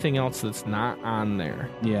want anything else that's not on there,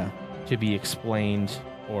 to be explained,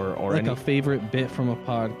 or like a favorite bit from a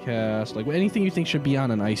podcast, like anything you think should be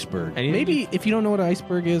on an iceberg. Maybe if you don't know what an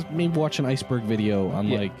iceberg is, maybe watch an iceberg video on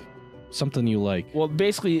like something you like. Well,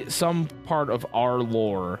 basically some part of our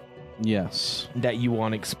lore, yes, that you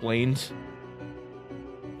want explained,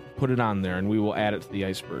 put it on there and we will add it to the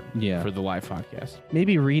iceberg for the live podcast.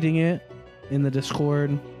 Maybe reading it in the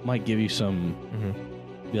Discord might give you some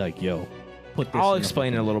be like, yo, put this. I'll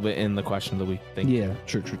explain it a little bit in the question of the week. Thank you.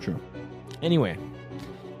 True. Anyway,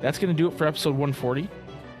 that's going to do it for episode 140.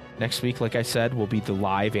 Next week, like I said, will be the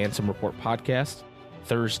live Ansem Report podcast,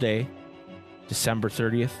 Thursday, December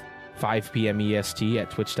 30th, 5 p.m. EST at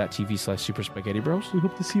twitch.tv/Super Spaghetti Bros. We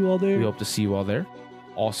hope to see you all there. We hope to see you all there.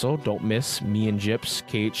 Also, don't miss me and Jip's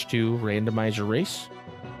KH2 randomizer race,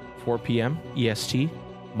 4 p.m. EST,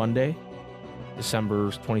 Monday, December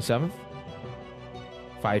 27th,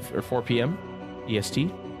 4 p.m. EST.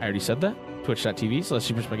 I already said that.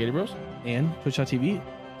 Twitch.tv/Super Spaghetti Bros. And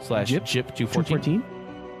Twitch.tv/Jip214.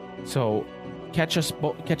 So catch us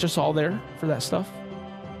all there for that stuff.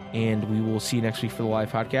 And we will see you next week for the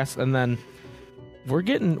live podcast. And then we're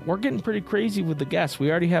getting pretty crazy with the guests.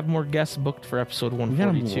 We already have more guests booked for episode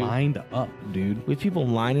 142. We got them lined up, dude. We have people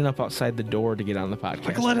lining up outside the door to get on the podcast.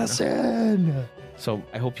 Like, let us in. So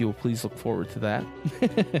I hope you will please look forward to that.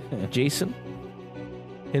 Jason,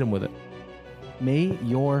 hit him with it. May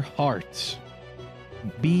your heart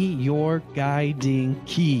be your guiding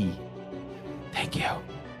key. Thank you.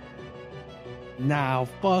 Now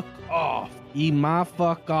fuck off. Eat my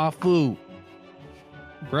fuck off food.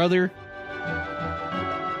 Brother.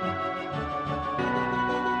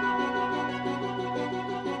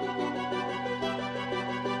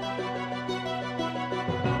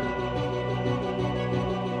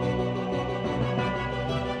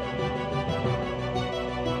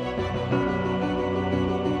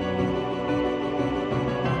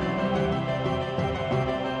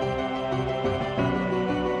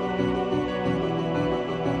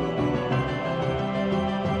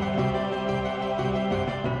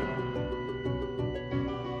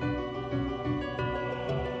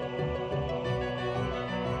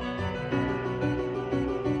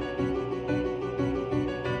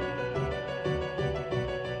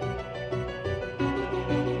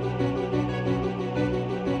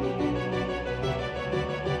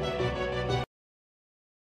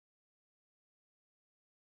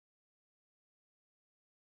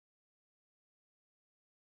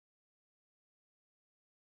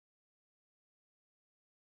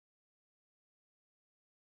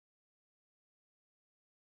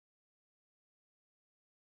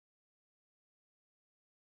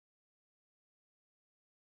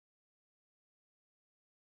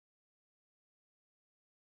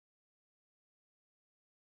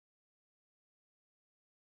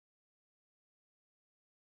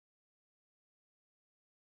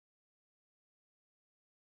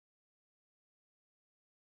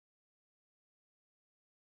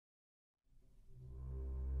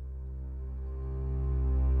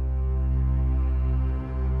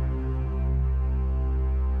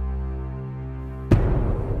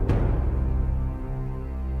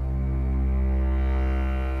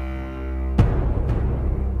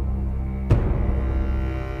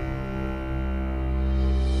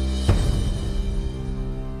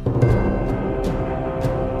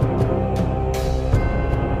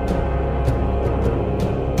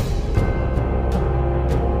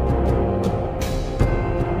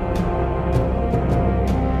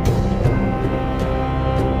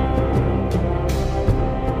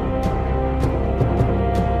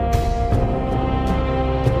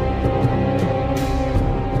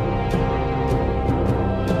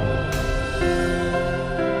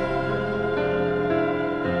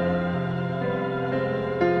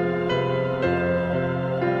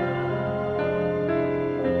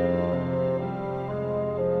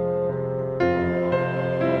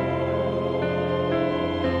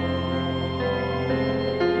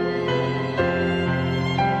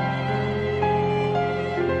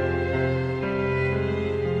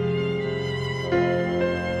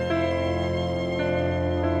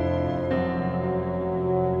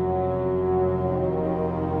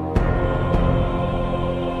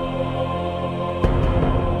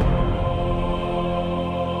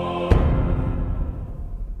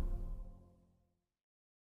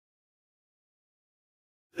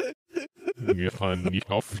 han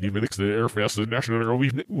gick av Phoenix Orpheus National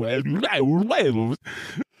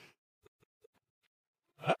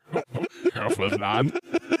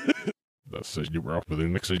that says you were up with the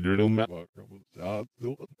next little map.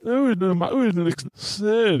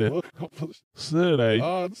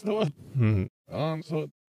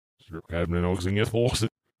 Cabinet också inget fås.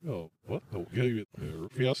 Ja, vad då?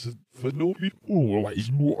 Orpheus för nog.